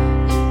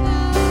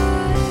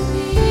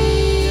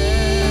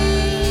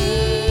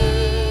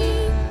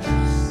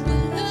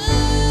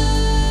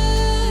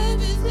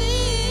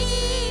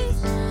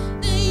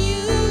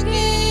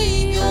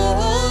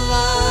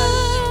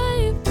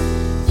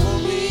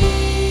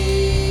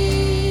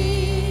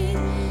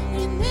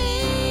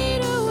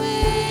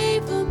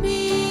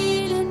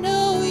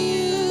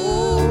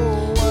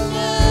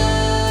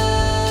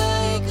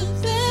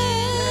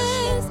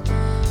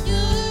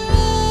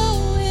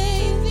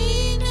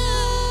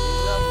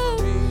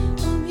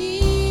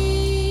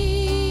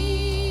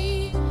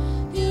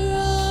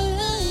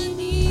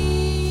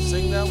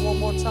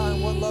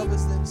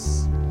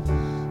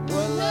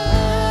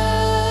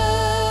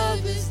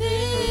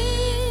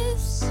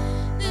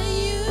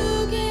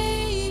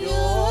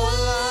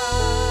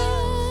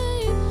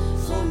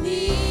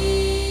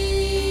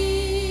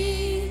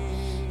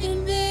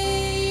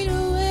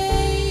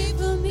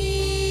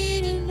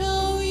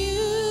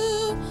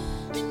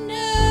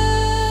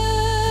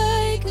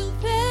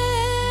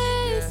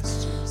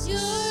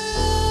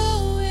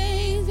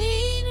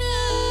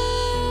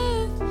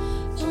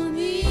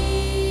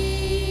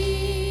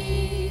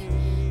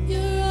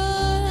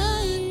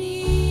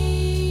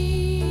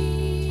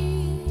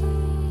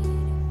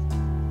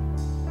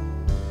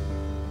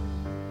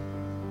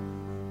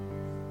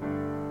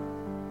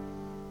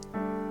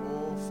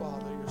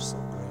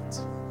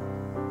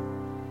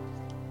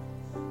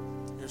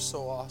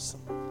 So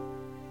awesome.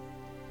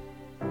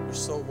 You're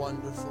so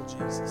wonderful,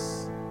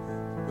 Jesus.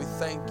 We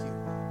thank You.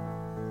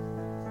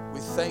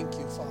 We thank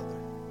You, Father.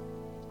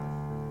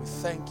 We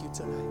thank You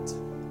tonight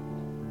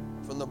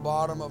from the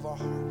bottom of our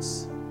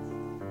hearts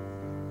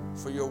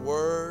for Your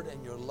word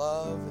and Your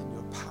love and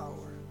Your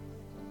power.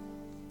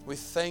 We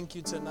thank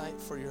You tonight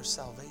for Your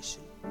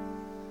salvation.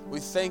 We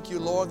thank You,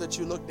 Lord, that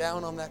You looked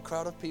down on that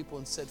crowd of people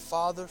and said,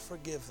 Father,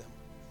 forgive them,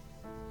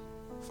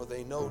 for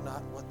they know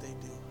not what they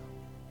do.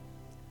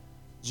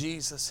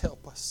 Jesus,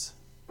 help us.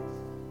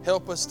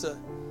 Help us to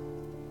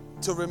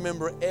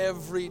remember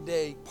every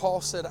day. Paul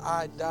said,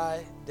 I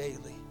die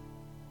daily.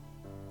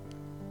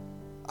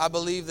 I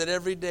believe that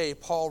every day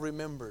Paul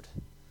remembered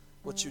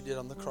what You did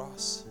on the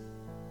cross.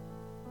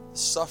 The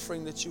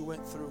suffering that You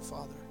went through,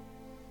 Father.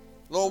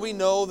 Lord, we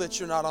know that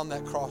You're not on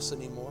that cross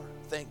anymore.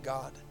 Thank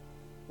God.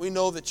 We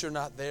know that You're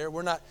not there.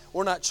 We're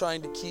not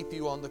trying to keep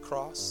You on the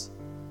cross.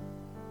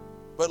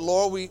 But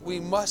Lord, we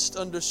must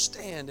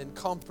understand and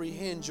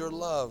comprehend Your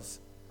love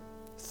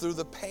through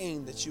the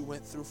pain that You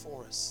went through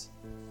for us.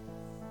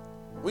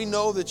 We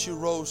know that You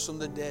rose from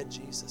the dead,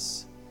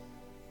 Jesus.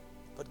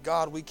 But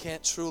God, we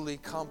can't truly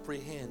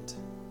comprehend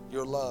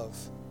Your love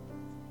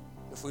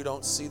if we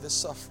don't see the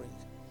suffering.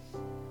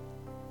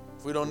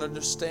 If we don't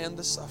understand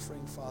the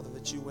suffering, Father,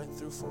 that You went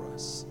through for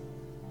us.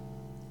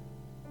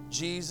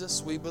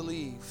 Jesus, we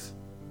believe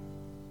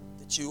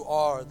that You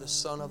are the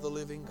Son of the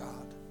living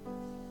God.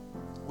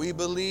 We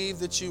believe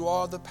that You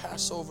are the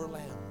Passover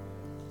Lamb.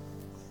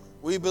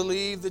 We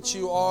believe that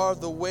You are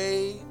the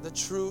way, the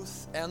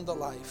truth, and the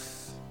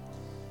life.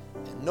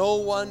 And no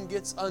one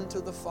gets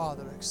unto the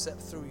Father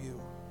except through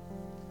You.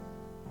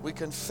 We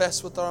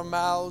confess with our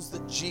mouths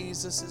that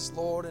Jesus is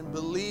Lord and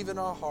believe in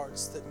our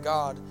hearts that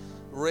God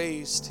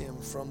raised Him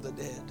from the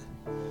dead.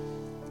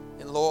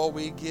 And Lord,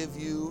 we give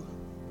You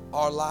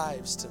our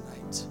lives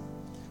tonight.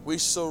 We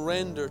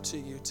surrender to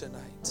You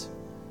tonight.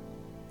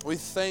 We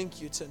thank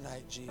You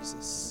tonight,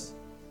 Jesus,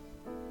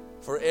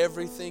 for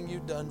everything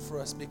You've done for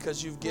us,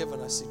 because You've given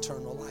us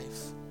eternal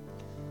life.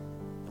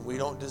 And we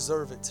don't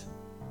deserve it.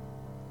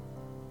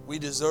 We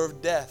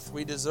deserve death.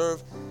 We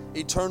deserve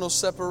eternal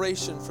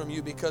separation from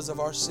You because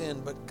of our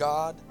sin. But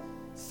God,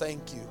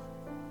 thank You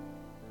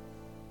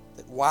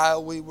that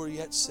while we were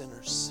yet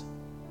sinners,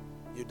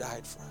 You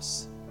died for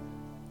us.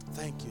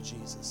 Thank You,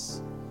 Jesus.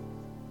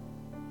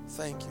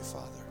 Thank You,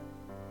 Father.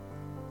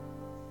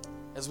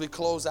 As we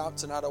close out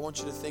tonight, I want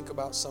you to think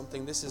about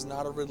something. This is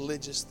not a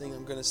religious thing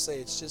I'm going to say.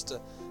 It's just a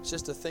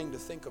thing to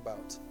think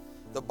about.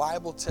 The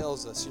Bible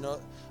tells us,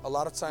 a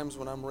lot of times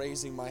when I'm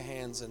raising my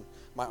hands and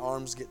my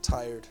arms get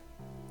tired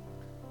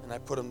and I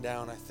put them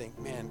down, I think,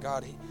 man,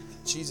 God,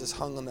 Jesus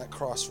hung on that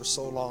cross for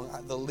so long.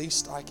 The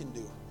least I can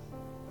do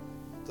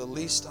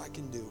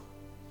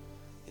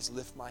is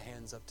lift my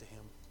hands up to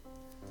Him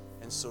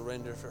and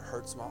surrender. If it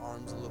hurts my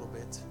arms a little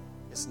bit,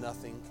 it's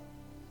nothing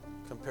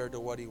compared to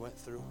what He went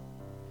through.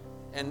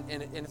 And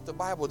if the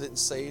Bible didn't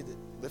say that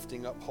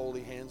lifting up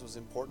holy hands was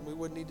important, we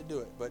wouldn't need to do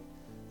it, but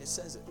it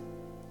says it.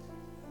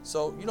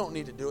 So you don't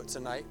need to do it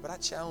tonight, but I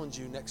challenge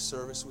you, next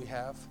service we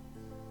have,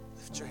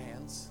 lift your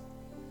hands.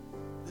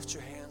 Lift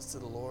your hands to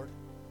the Lord.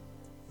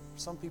 For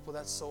some people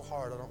that's so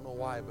hard, I don't know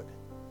why, but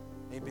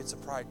maybe it's a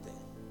pride thing.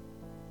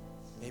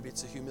 Maybe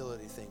it's a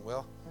humility thing.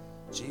 Well,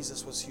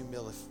 Jesus was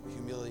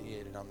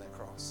humiliated on that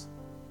cross.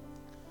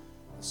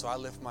 So I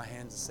lift my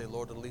hands and say,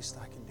 Lord, the least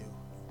I can do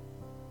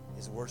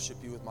is worship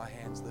you with my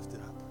hands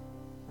lifted up.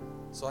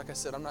 So like I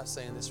said, I'm not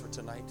saying this for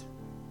tonight,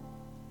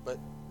 but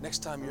next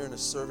time you're in a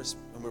service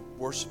and we're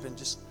worshiping,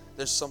 just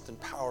there's something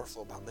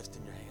powerful about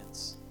lifting your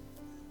hands.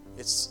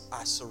 It's,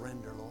 I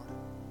surrender, Lord.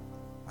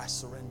 I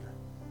surrender.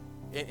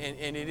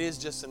 And it is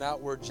just an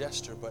outward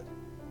gesture, but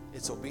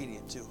it's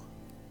obedient too.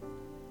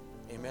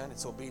 Amen.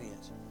 It's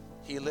obedient.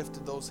 He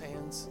lifted those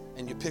hands,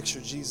 and you picture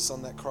Jesus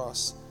on that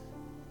cross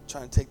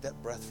trying to take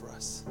that breath for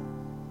us.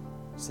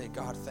 Say,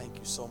 God, thank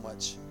you so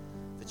much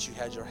that you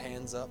had your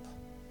hands up.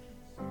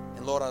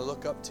 And Lord, I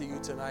look up to you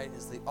tonight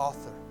as the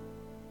author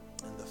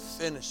and the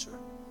finisher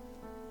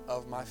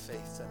of my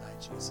faith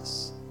tonight,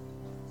 Jesus.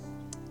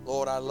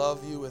 Lord, I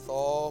love you with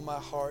all my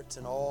heart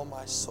and all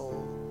my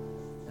soul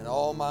and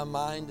all my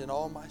mind and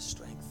all my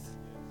strength.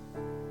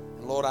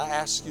 And Lord, I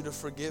ask you to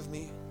forgive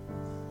me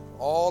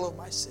all of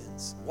my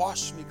sins.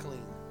 Wash me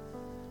clean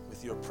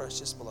with your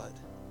precious blood.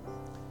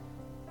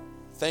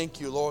 Thank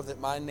you, Lord, that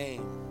my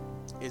name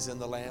is in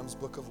the Lamb's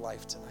Book of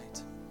Life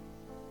tonight.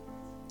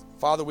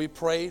 Father, we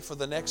pray for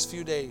the next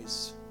few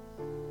days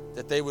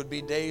that they would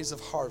be days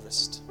of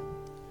harvest.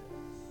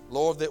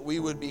 Lord, that we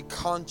would be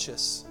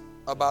conscious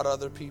about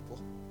other people.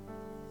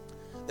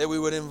 That we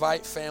would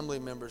invite family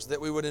members, that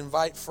we would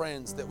invite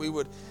friends, that we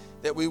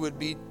would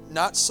be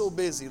not so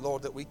busy,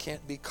 Lord, that we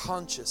can't be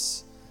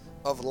conscious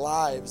of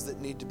lives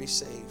that need to be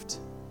saved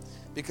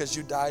because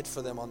you died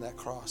for them on that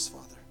cross,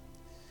 Father.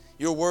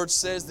 Your word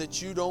says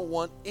that you don't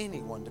want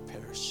anyone to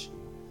perish,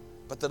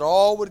 but that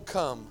all would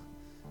come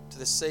to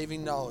the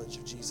saving knowledge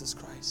of Jesus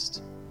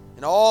Christ,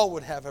 and all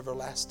would have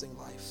everlasting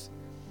life.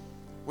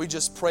 We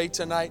just pray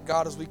tonight,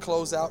 God, as we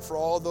close out, for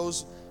all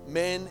those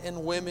men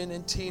and women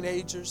and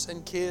teenagers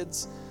and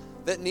kids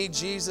that need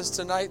Jesus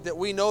tonight, that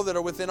we know that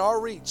are within our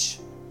reach,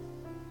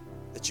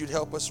 that you'd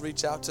help us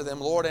reach out to them,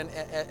 Lord. And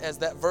as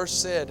that verse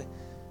said,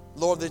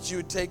 Lord, that you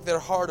would take their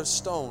heart of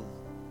stone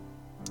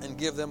and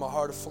give them a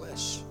heart of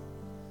flesh.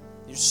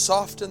 You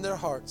soften their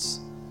hearts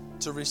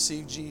to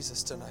receive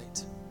Jesus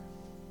tonight.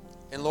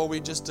 And Lord, we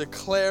just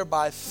declare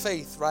by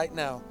faith right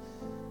now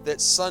that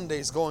Sunday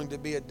is going to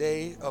be a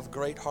day of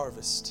great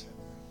harvest.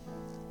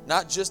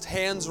 Not just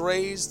hands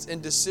raised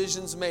and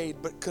decisions made,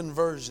 but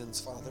conversions,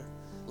 Father.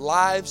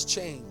 Lives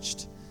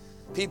changed.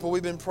 People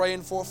we've been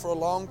praying for a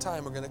long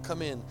time are going to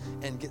come in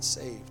and get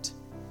saved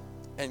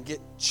and get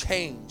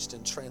changed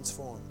and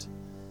transformed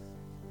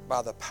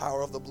by the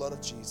power of the blood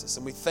of Jesus.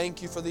 And we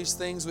thank you for these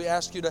things. We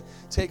ask you to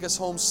take us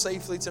home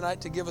safely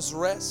tonight, to give us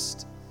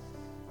rest.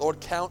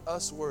 Lord, count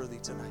us worthy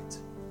tonight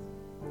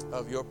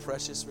of your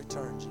precious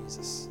return,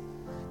 Jesus.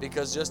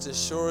 Because just as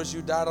sure as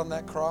you died on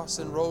that cross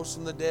and rose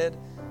from the dead,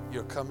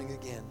 you're coming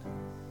again.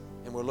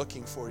 And we're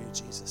looking for you,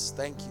 Jesus.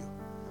 Thank you.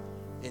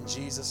 In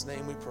Jesus'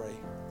 name we pray.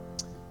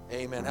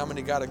 Amen. How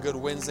many got a good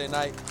Wednesday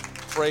night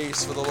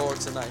praise for the Lord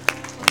tonight?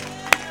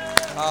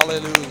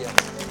 Hallelujah.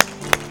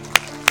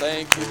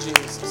 Thank you,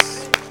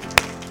 Jesus.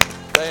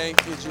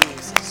 Thank you,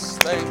 Jesus.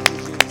 Thank you,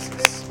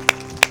 Jesus.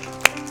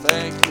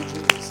 Thank you,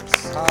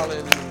 Jesus.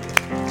 Hallelujah.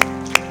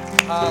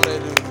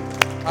 Hallelujah.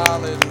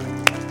 Hallelujah.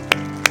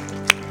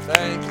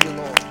 Thank you,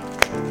 Lord.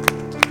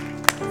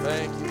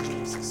 Thank you,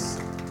 Jesus.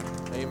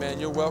 Amen.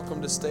 You're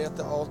welcome to stay at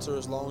the altar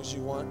as long as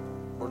you want.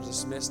 We're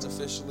dismissed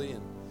officially,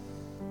 and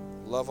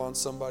love on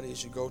somebody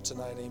as you go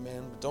tonight.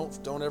 Amen.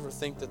 But don't ever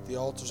think that the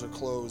altars are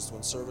closed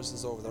when service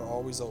is over. They're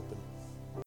always open.